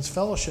Businessmen's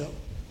Fellowship.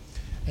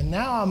 And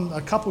now I'm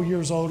a couple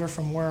years older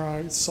from where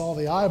I saw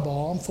the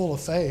eyeball. I'm full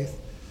of faith.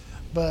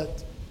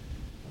 But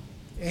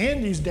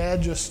Andy's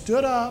dad just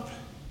stood up.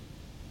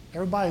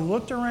 Everybody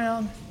looked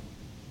around,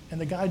 and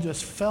the guy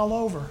just fell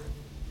over.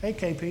 Hey,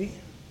 KP.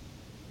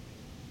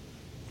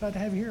 Glad to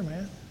have you here,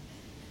 man.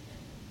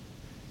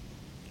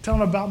 Tell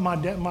him about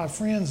my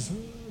friend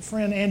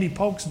Andy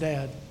Polk's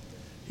dad.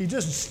 He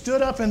just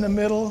stood up in the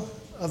middle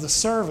of the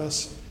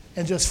service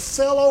and just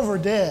fell over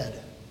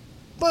dead.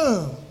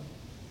 Boom.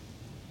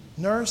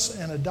 Nurse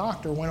and a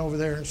doctor went over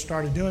there and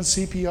started doing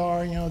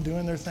CPR,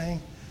 doing their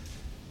thing.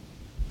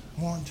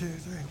 1, 2,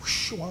 3,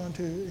 whoosh, 1,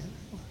 2,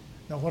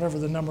 whatever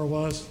the number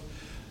was.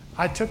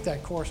 I took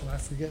that course and I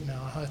forget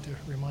now. I have to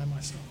remind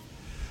myself.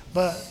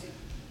 But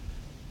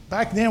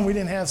back then we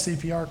didn't have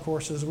CPR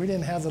courses. We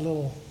didn't have the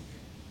little,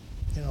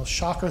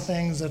 shocker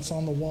things that's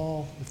on the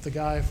wall if the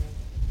guy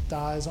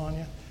dies on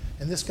you.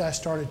 And this guy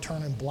started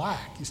turning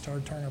black. He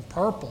started turning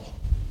purple.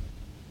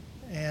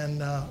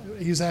 And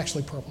he was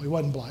actually purple. He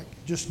wasn't black,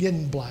 just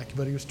getting black,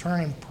 but he was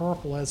turning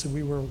purple as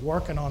we were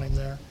working on him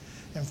there.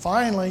 And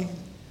finally,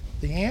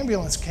 the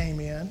ambulance came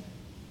in,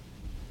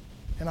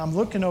 and I'm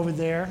looking over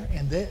there,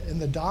 and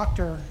the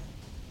doctor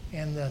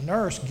and the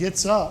nurse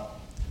gets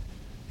up,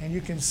 and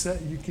you can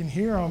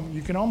hear them.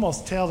 You can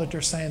almost tell that they're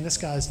saying, this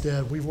guy's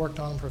dead. We've worked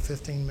on him for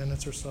 15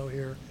 minutes or so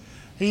here.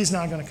 He's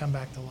not going to come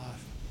back to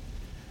life.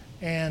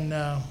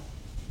 And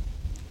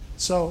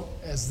so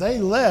as they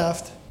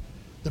left,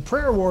 the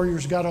prayer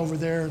warriors got over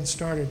there and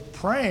started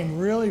praying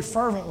really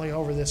fervently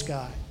over this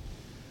guy.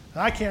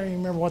 And I can't even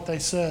remember what they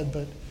said,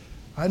 but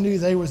I knew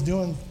they were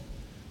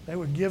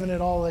giving it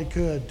all they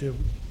could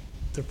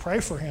to pray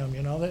for him.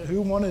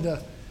 Who wanted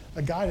a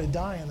guy to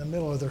die in the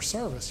middle of their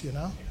service,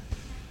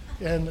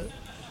 And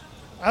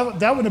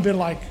that would have been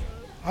like,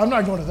 I'm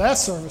not going to that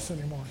service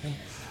anymore.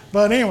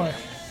 But anyway,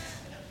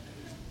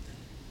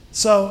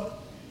 so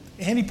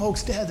Andy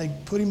Polk's dad, they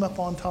put him up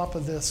on top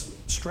of this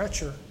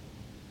stretcher.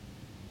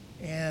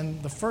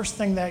 And the first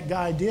thing that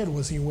guy did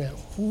was he went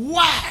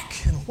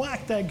whack and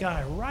whacked that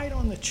guy right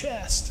on the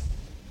chest.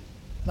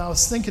 And I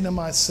was thinking to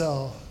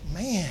myself,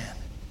 man,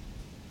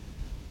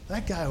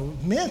 that guy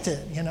meant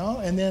it,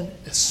 And then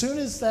as soon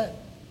as that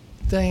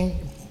thing,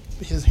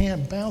 his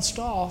hand bounced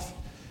off,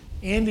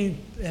 Andy,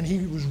 and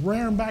he was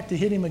rearing back to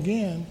hit him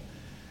again,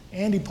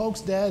 Andy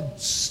Polk's dad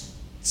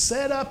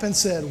sat up and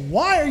said,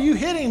 why are you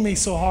hitting me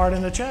so hard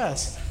in the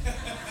chest?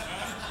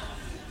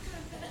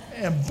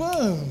 And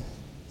boom,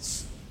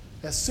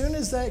 as soon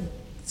as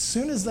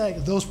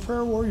those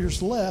prayer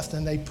warriors left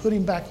and they put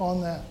him back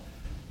on that,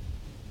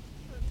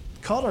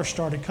 color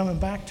started coming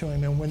back to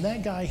him. And when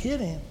that guy hit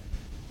him,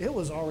 it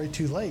was already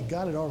too late.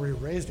 God had already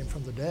raised him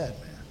from the dead,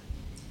 man.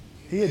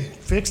 He had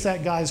fixed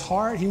that guy's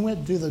heart. He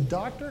went to the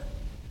doctor.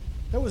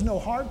 There was no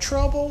heart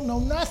trouble, no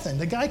nothing.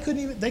 They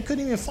couldn't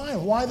even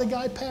find why the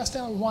guy passed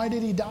out and why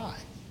did he die.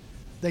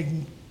 They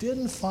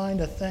didn't find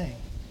a thing.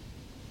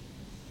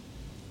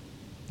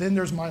 Then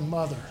there's my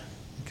mother,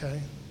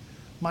 okay?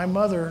 My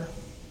mother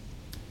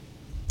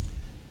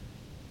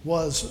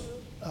was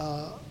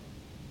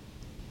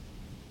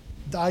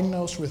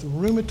diagnosed with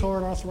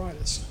rheumatoid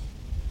arthritis,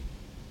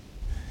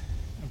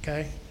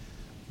 okay?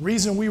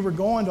 Reason we were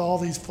going to all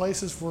these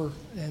places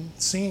and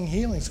seeing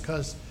healings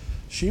because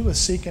she was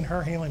seeking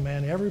her healing,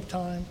 man. Every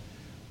time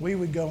we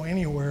would go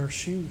anywhere,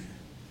 she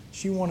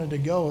wanted to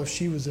go if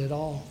she was at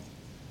all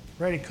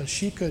ready because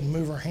she couldn't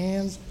move her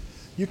hands.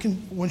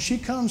 When she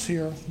comes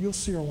here, you'll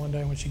see her one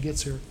day when she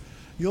gets here.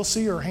 You'll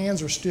see her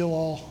hands are still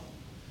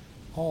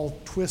all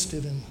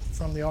twisted and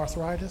from the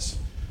arthritis,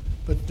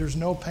 but there's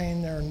no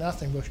pain there or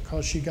nothing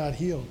because she got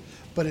healed.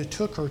 But it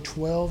took her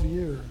 12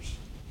 years.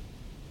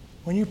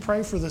 When you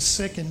pray for the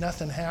sick and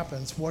nothing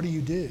happens, what do?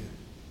 You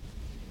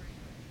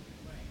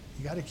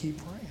got to keep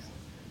praying.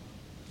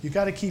 You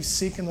got to keep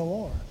seeking the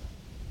Lord.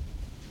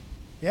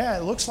 Yeah,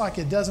 it looks like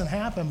it doesn't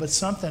happen, but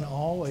something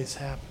always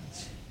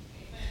happens.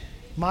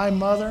 My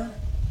mother,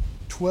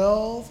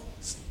 12,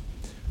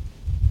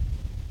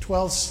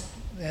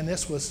 and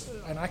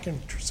I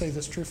can say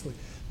this truthfully,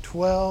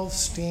 12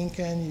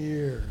 stinking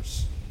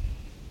years.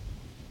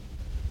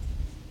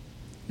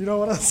 You know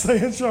what I'm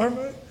saying,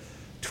 Charmaine?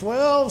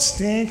 12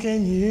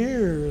 stinking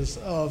years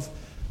of,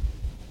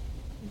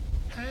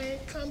 hey,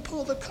 come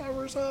pull the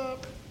covers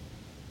up.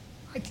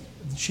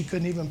 She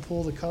couldn't even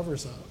pull the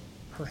covers up.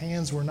 Her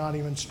hands were not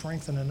even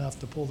strengthened enough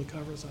to pull the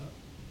covers up.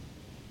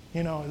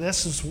 You know,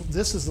 this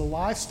is the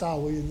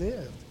lifestyle we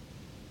lived.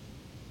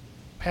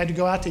 Had to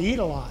go out to eat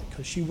a lot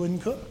because she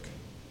wouldn't cook.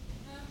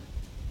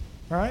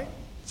 Right?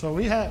 So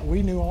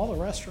we knew all the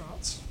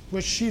restaurants,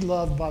 which she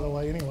loved, by the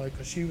way, anyway,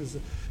 because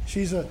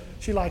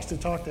she likes to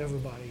talk to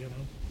everybody, you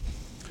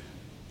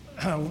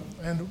know.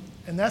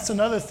 And that's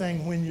another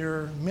thing when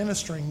you're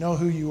ministering, know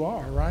who you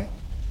are, right?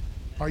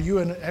 Are you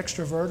an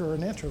extrovert or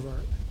an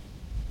introvert?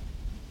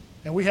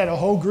 And we had a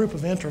whole group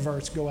of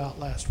introverts go out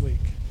last week.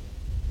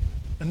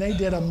 And they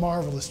did a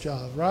marvelous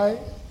job, right?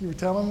 You were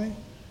telling me?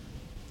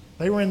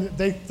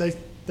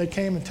 They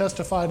came and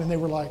testified and they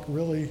were like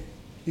really,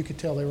 you could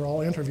tell they were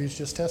all interviews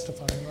just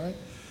testifying, right?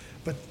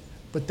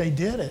 But they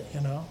did it,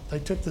 you know. They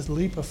took this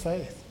leap of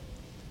faith.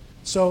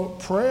 So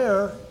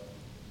prayer,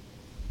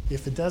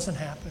 if it doesn't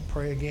happen,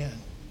 pray again.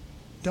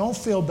 Don't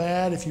feel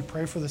bad if you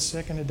pray for the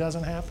sick and it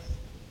doesn't happen.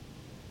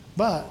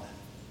 But,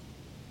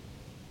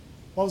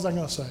 what was I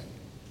going to say?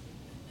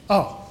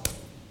 Oh.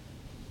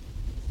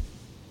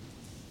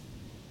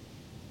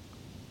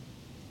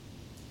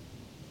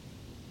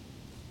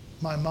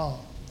 My mom.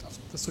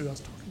 That's who I was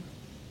talking about.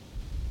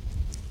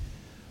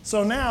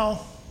 So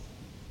now,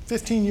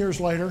 15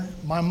 years later,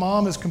 my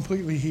mom is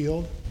completely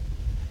healed.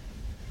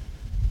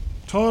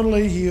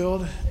 Totally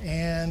healed.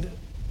 And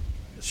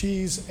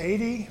she's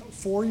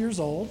 84 years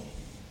old.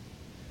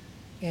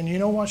 And you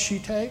know what she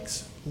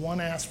takes? 1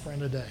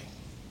 aspirin a day.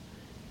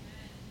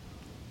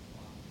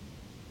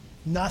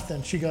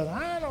 Nothing. She goes,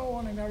 I don't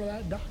want to go to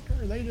that doctor.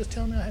 They just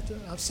tell me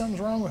something's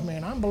wrong with me,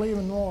 and I'm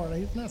believing the Lord.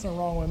 There's nothing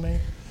wrong with me.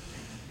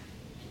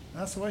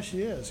 That's the way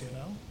she is, you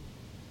know.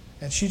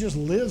 And she just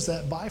lives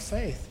that by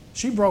faith.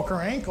 She broke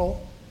her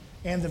ankle,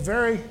 and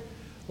they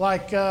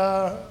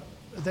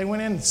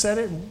went in and set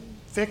it and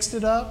fixed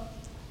it up,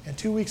 and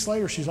 2 weeks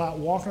later she's out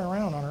walking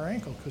around on her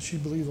ankle because she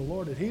believed the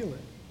Lord had healed it.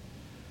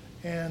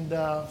 And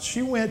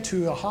she went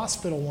to a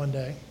hospital one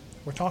day.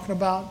 We're talking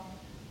about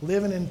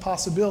living in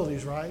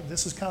possibilities, right?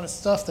 This is kind of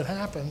stuff that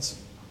happens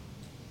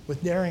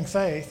with daring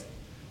faith.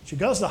 She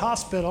goes to the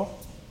hospital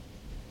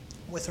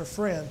with her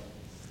friend,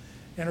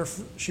 and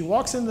she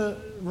walks in the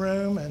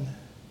room and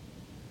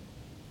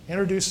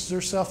introduces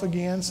herself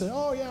again, said,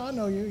 oh, yeah, I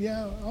know you.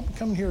 Yeah, I'm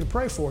coming here to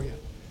pray for you.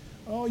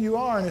 Oh, you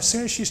are. And as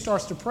soon as she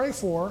starts to pray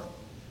for her,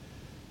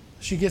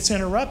 she gets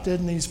interrupted,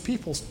 and these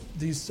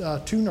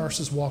 2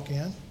 nurses walk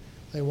in.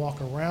 They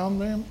walk around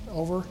them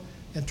over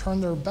and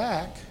turn their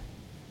back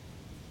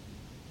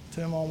to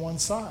him on one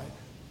side.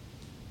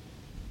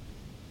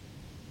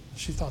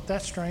 She thought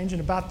that's strange, and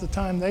about the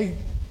time they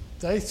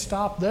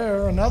stopped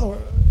there,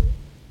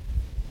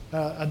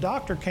 a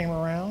doctor came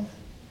around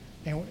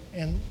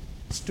and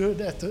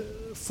stood at the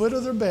foot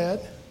of their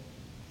bed,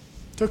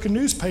 took a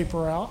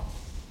newspaper out,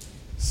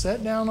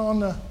 sat down on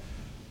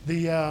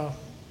the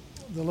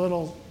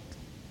little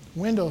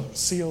window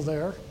sill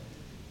there,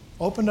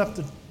 opened up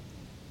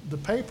the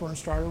paper and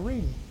started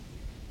reading.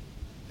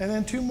 And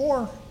then 2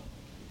 more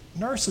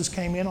nurses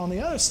came in on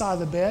the other side of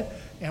the bed,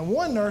 and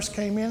 1 nurse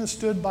came in and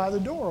stood by the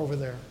door over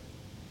there.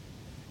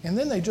 And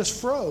then they just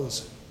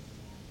froze.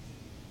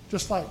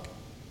 Just like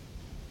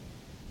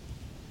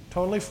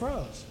totally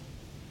froze.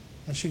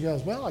 And she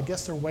goes, well, I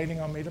guess they're waiting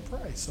on me to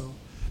pray. So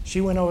she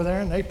went over there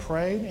and they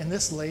prayed, and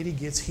this lady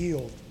gets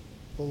healed.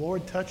 The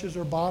Lord touches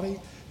her body.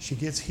 She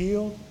gets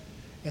healed.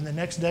 And the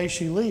next day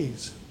she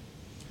leaves.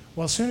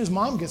 Well, as soon as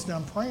Mom gets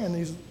done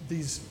praying,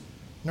 these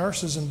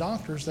nurses and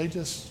doctors, they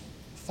just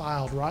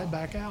filed right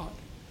back out.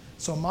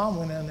 So Mom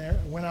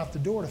went out the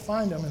door to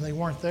find them, and they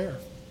weren't there.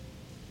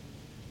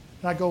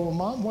 And I go, well,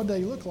 Mom, what do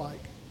they look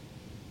like?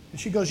 And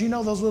she goes, you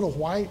know those little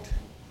white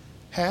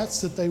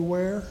hats that they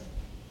wear?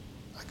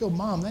 I go,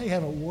 Mom, they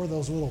haven't wore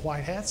those little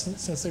white hats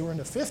since they were in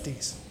the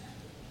 50s.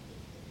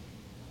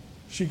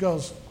 She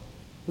goes,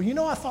 well, you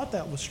know, I thought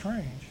that was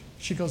strange.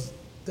 She goes,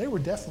 they were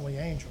definitely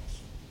angels.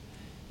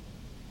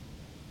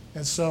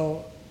 And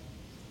so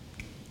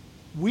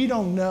we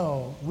don't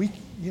know.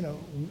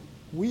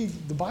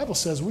 The Bible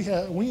says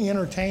we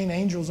entertain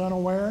angels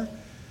unaware.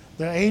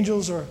 The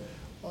angels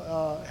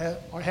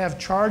have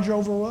charge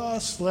over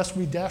us lest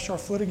we dash our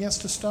foot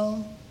against a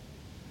stone.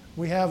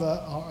 We have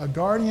a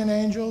guardian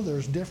angel.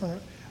 There's different.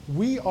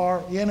 We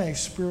are in a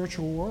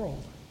spiritual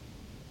world,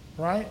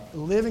 right?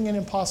 Living in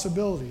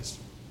impossibilities.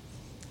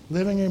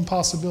 Living in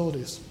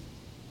possibilities.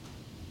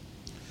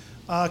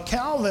 John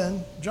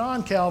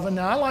Calvin.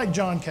 Now, I like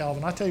John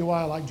Calvin. I'll tell you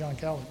why I like John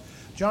Calvin.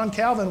 John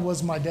Calvin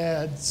was my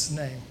dad's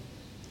name.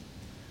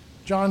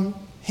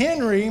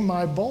 Henry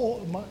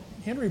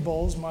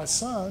Bowles, my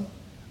son,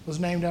 was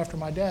named after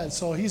my dad.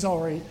 So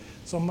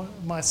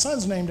my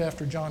son's named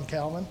after John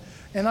Calvin.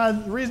 And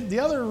the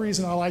other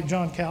reason I like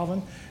John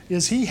Calvin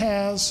is he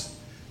has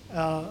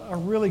a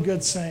really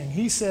good saying.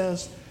 He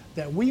says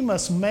that we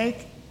must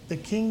make the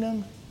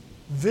kingdom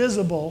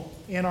visible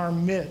in our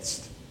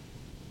midst.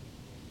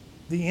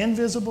 The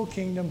invisible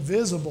kingdom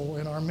visible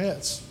in our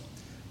midst.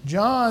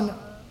 John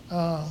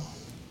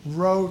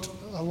wrote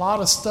a lot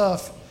of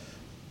stuff.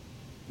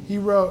 He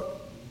wrote,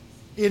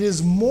 it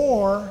is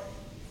more,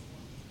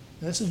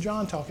 this is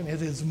John talking,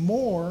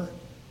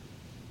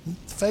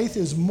 faith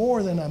is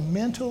more than a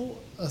mental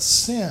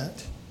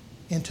assent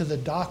into the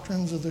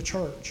doctrines of the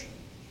church.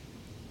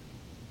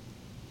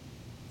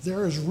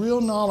 There is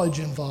real knowledge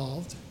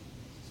involved.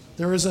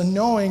 There is a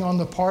knowing on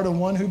the part of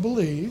one who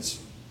believes.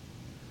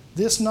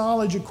 This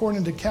knowledge,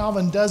 according to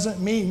Calvin, doesn't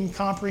mean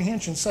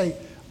comprehension. Say,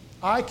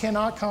 I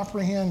cannot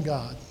comprehend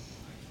God.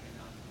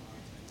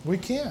 We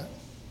can't.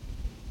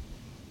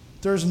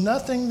 There's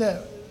nothing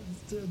that,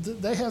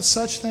 they have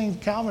such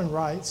things, Calvin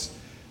writes,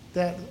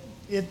 that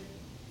it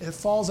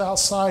falls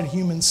outside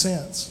human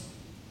sense.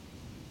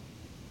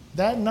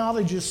 That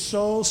knowledge is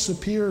so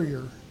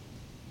superior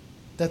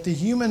that the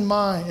human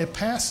mind, it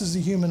passes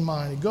the human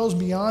mind. It goes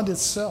beyond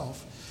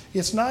itself.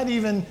 It's not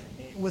even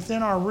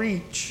within our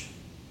reach.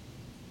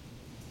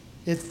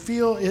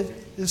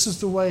 This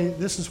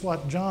is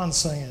what John's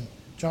saying,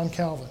 John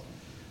Calvin.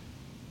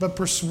 But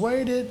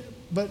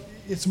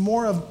it's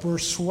more of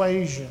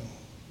persuasion.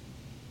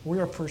 We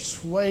are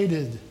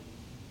persuaded.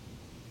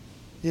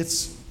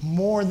 It's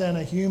more than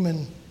a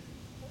human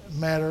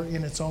matter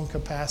in its own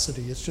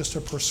capacity. It's just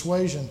a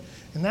persuasion.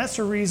 And that's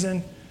the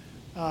reason,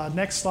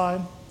 next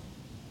slide,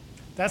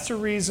 that's the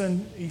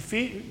reason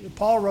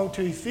Paul wrote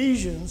to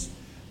Ephesians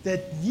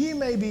that ye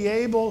may be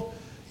able,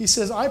 he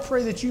says, I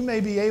pray that you may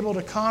be able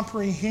to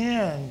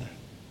comprehend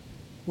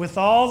with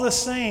all the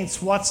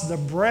saints what's the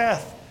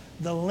breadth,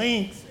 the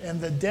length, and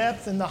the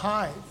depth and the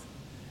height,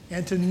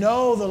 and to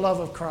know the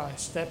love of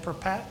Christ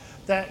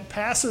that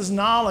passes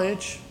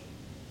knowledge.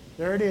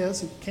 There it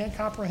is. You can't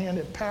comprehend.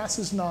 It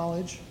passes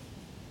knowledge.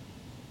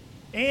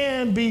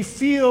 And be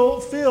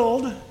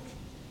filled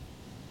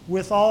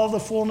with all the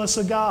fullness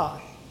of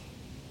God.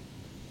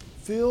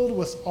 Filled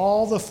with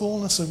all the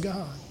fullness of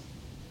God.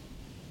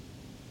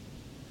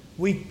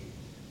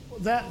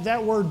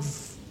 That word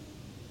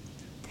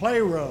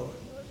plero,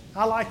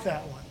 I like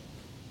that one.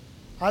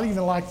 I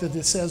even like that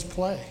it says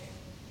play,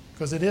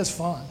 because it is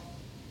fun.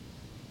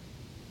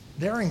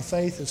 Daring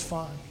faith is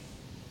fun.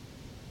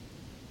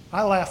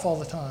 I laugh all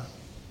the time.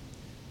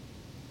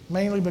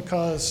 Mainly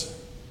because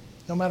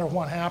no matter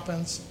what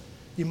happens,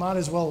 you might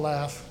as well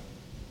laugh,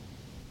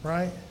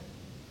 right?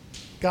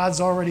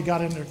 God's already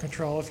got it under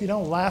control. If you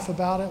don't laugh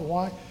about it,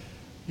 why?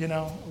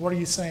 What are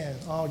you saying?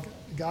 Oh,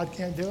 God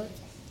can't do it?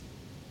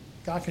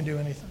 God can do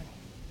anything.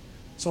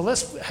 So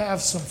let's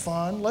have some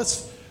fun.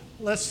 Let's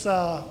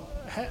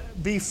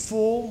be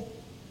full.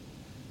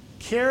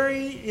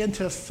 Carry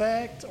into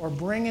effect or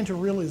bring into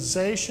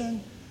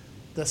realization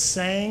the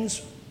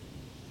sayings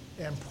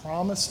and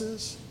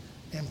promises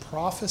and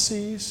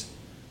prophecies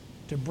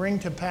to bring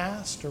to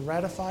pass, to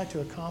ratify,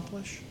 to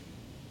accomplish.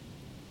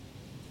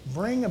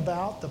 Bring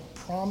about the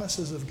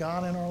promises of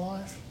God in our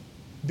life.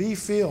 Be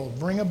filled.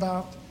 Bring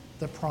about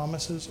the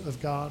promises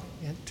of God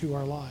into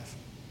our life.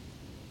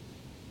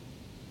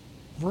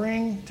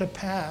 Bring to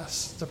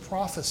pass the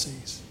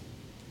prophecies.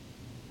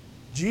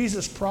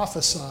 Jesus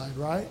prophesied,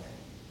 right?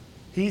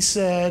 He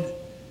said,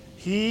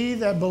 he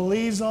that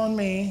believes on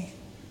me,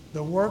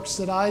 the works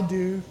that I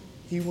do,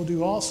 he will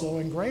do also,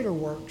 and greater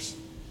works,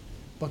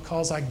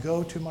 because I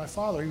go to my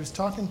Father. He was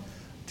talking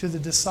to the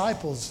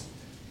disciples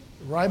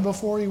right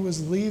before he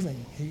was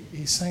leaving.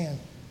 He's saying,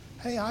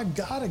 hey, I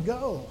got to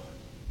go.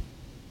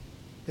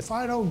 If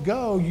I don't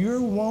go,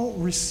 you won't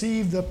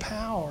receive the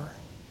power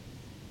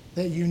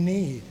that you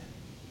need.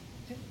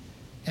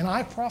 And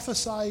I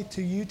prophesy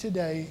to you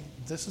today,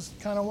 this is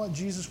kind of what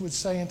Jesus would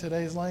say in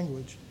today's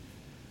language,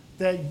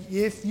 that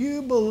if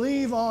you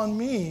believe on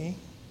me,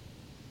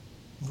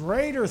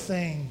 greater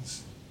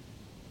things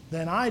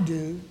than I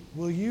do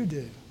will you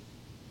do.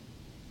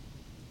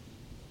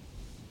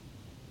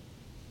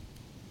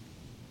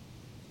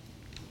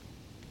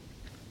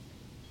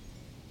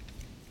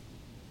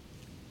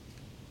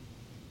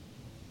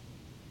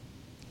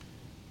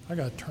 I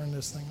got to turn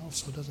this thing off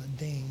so it doesn't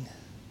ding.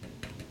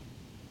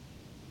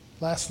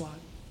 Last slide.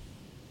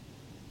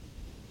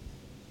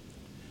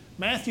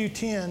 Matthew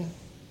 10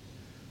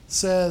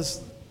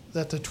 says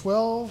that the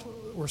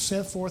 12 were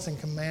sent forth and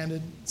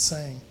commanded,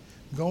 saying,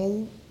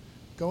 Go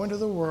into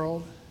the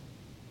world,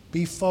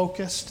 be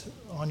focused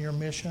on your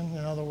mission.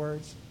 In other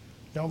words,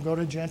 don't go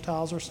to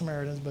Gentiles or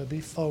Samaritans, but be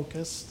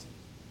focused.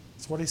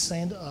 That's what he's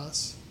saying to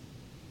us.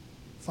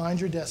 Find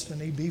your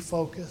destiny, be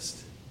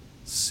focused.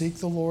 Seek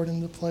the Lord in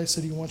the place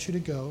that he wants you to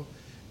go,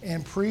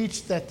 and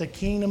preach that the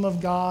kingdom of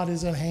God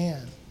is at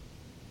hand.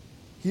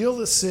 Heal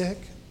the sick,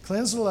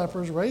 cleanse the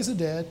lepers, raise the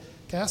dead,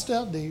 cast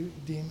out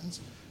demons.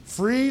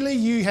 Freely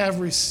you have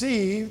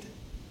received,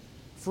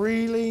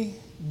 freely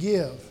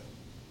give.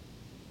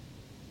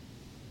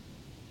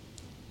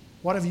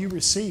 What have you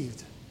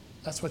received?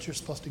 That's what you're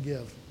supposed to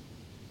give.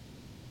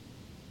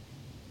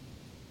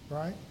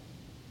 Right?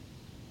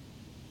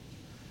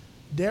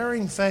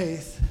 Daring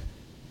faith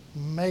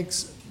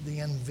makes the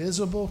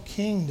invisible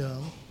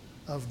kingdom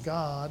of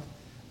God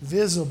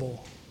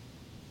visible.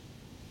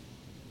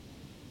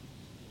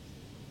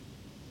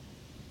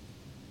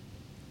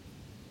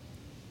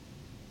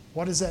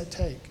 What does that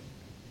take?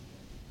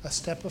 A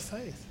step of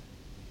faith.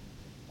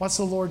 What's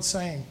the Lord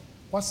saying?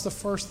 What's the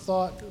first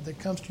thought that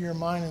comes to your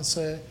mind and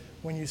say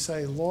when you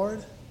say,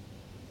 Lord,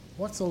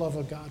 what's the love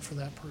of God for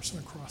that person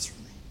across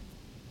from me?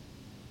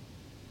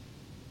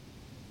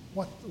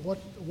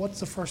 What's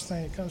the first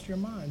thing that comes to your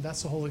mind?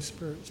 That's the Holy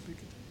Spirit speaking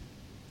to you.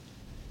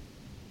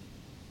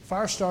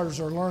 Fire starters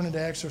are learning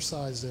to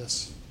exercise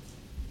this.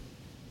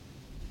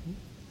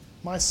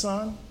 My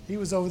son, he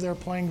was over there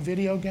playing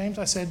video games.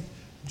 I said,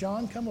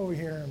 John, come over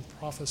here and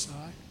prophesy.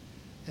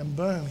 And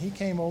boom, he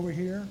came over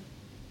here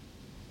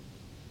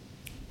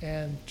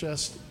and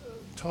just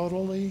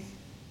totally,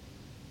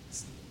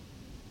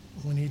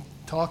 when he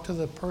talked to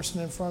the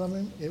person in front of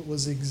him, it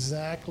was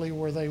exactly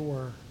where they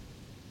were.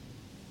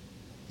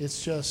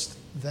 It's just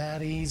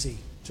that easy.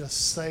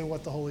 Just say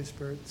what the Holy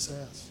Spirit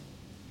says.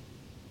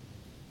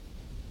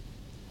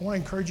 I want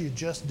to encourage you to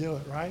just do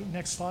it, right?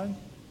 Next slide.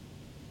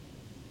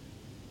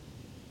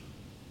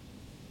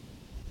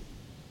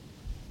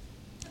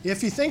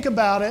 If you think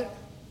about it,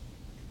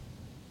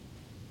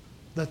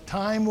 the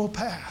time will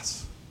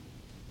pass.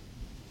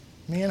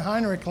 Me and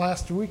Heinrich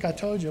last week, I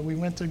told you, we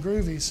went to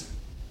Groovies.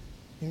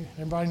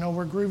 Everybody know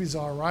where Groovies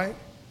are, right?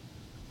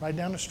 Right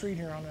down the street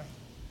here on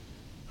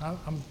there.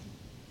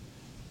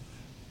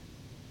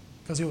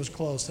 Because it was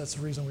close. That's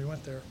the reason we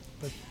went there.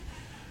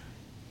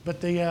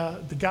 But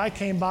the guy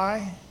came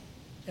by,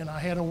 and I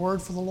had a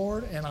word for the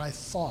Lord, and I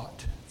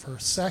thought for a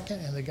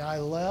second, and the guy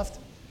left,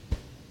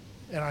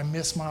 and I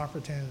missed my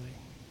opportunity.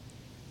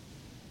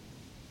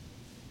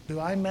 Do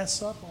I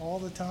mess up all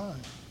the time?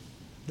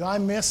 Do I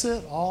miss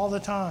it all the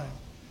time?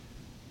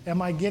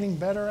 Am I getting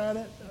better at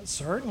it?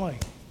 Certainly.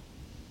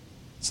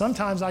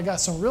 Sometimes I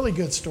got some really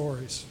good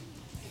stories.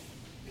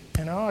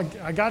 You know,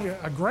 I got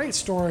a great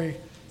story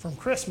from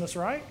Christmas,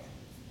 right?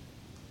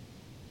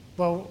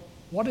 But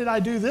what did I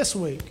do this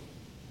week?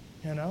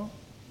 You know?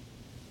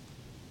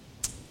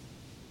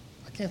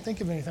 I can't think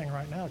of anything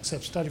right now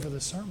except study for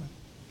this sermon.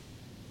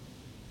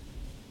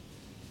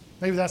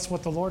 Maybe that's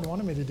what the Lord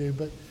wanted me to do,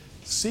 but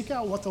seek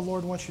out what the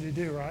Lord wants you to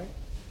do, right?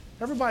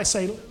 Everybody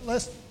say,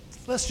 let's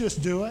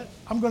just do it.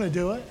 I'm going to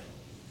do it.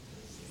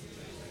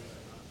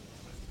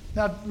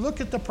 Now look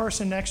at the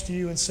person next to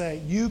you and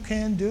say, you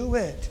can do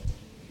it.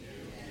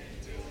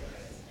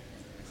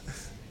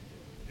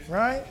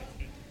 Right?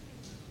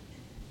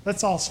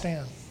 Let's all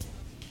stand.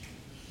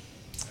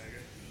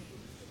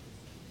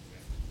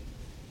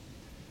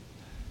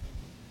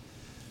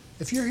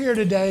 If you're here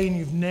today and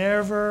you've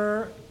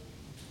never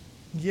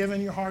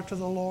given your heart to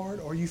the Lord,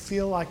 or you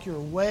feel like you're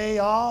way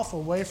off,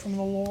 away from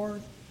the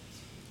Lord,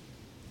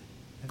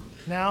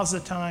 now's the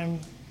time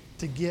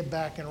to get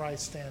back in right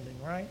standing,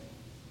 right?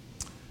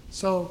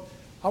 So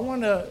I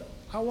want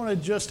to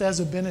just as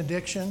a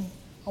benediction,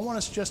 I want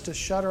us just to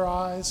shut our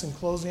eyes and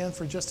close in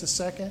for just a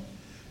second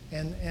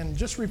and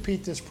just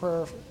repeat this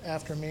prayer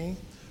after me.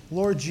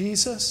 Lord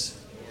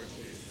Jesus,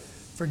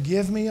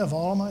 forgive me of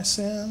all my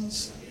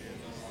sins.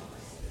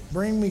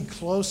 Bring me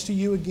close to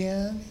you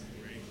again.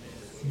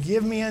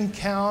 Give me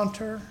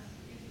encounter.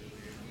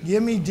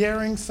 Give me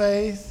daring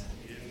faith.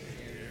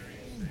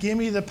 Give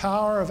me the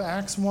power of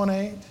Acts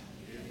 1:8.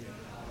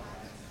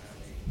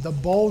 The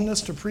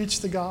boldness to preach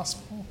the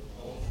gospel.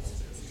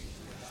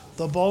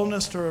 The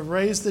boldness to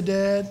raise the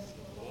dead.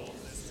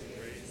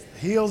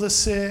 Heal the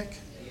sick.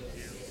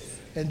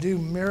 and do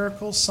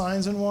miracles,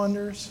 signs, and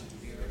wonders.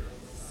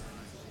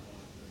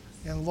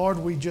 And Lord,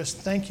 we just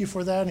thank you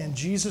for that in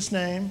Jesus'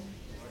 name.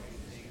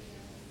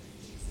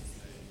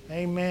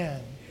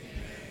 Amen.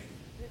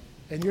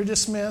 And you're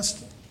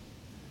dismissed.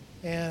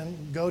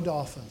 And go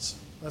Dolphins.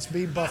 Let's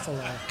beat Buffalo.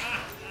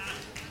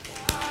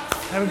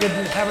 Have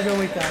a good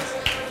week, guys.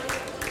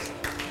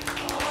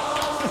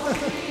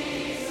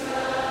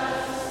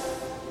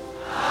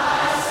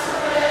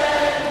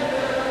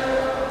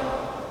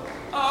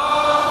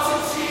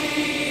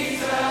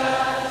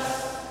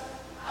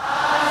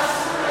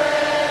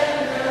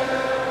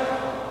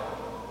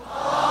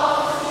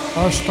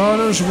 Our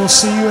starters will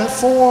see you at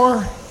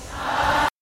 4.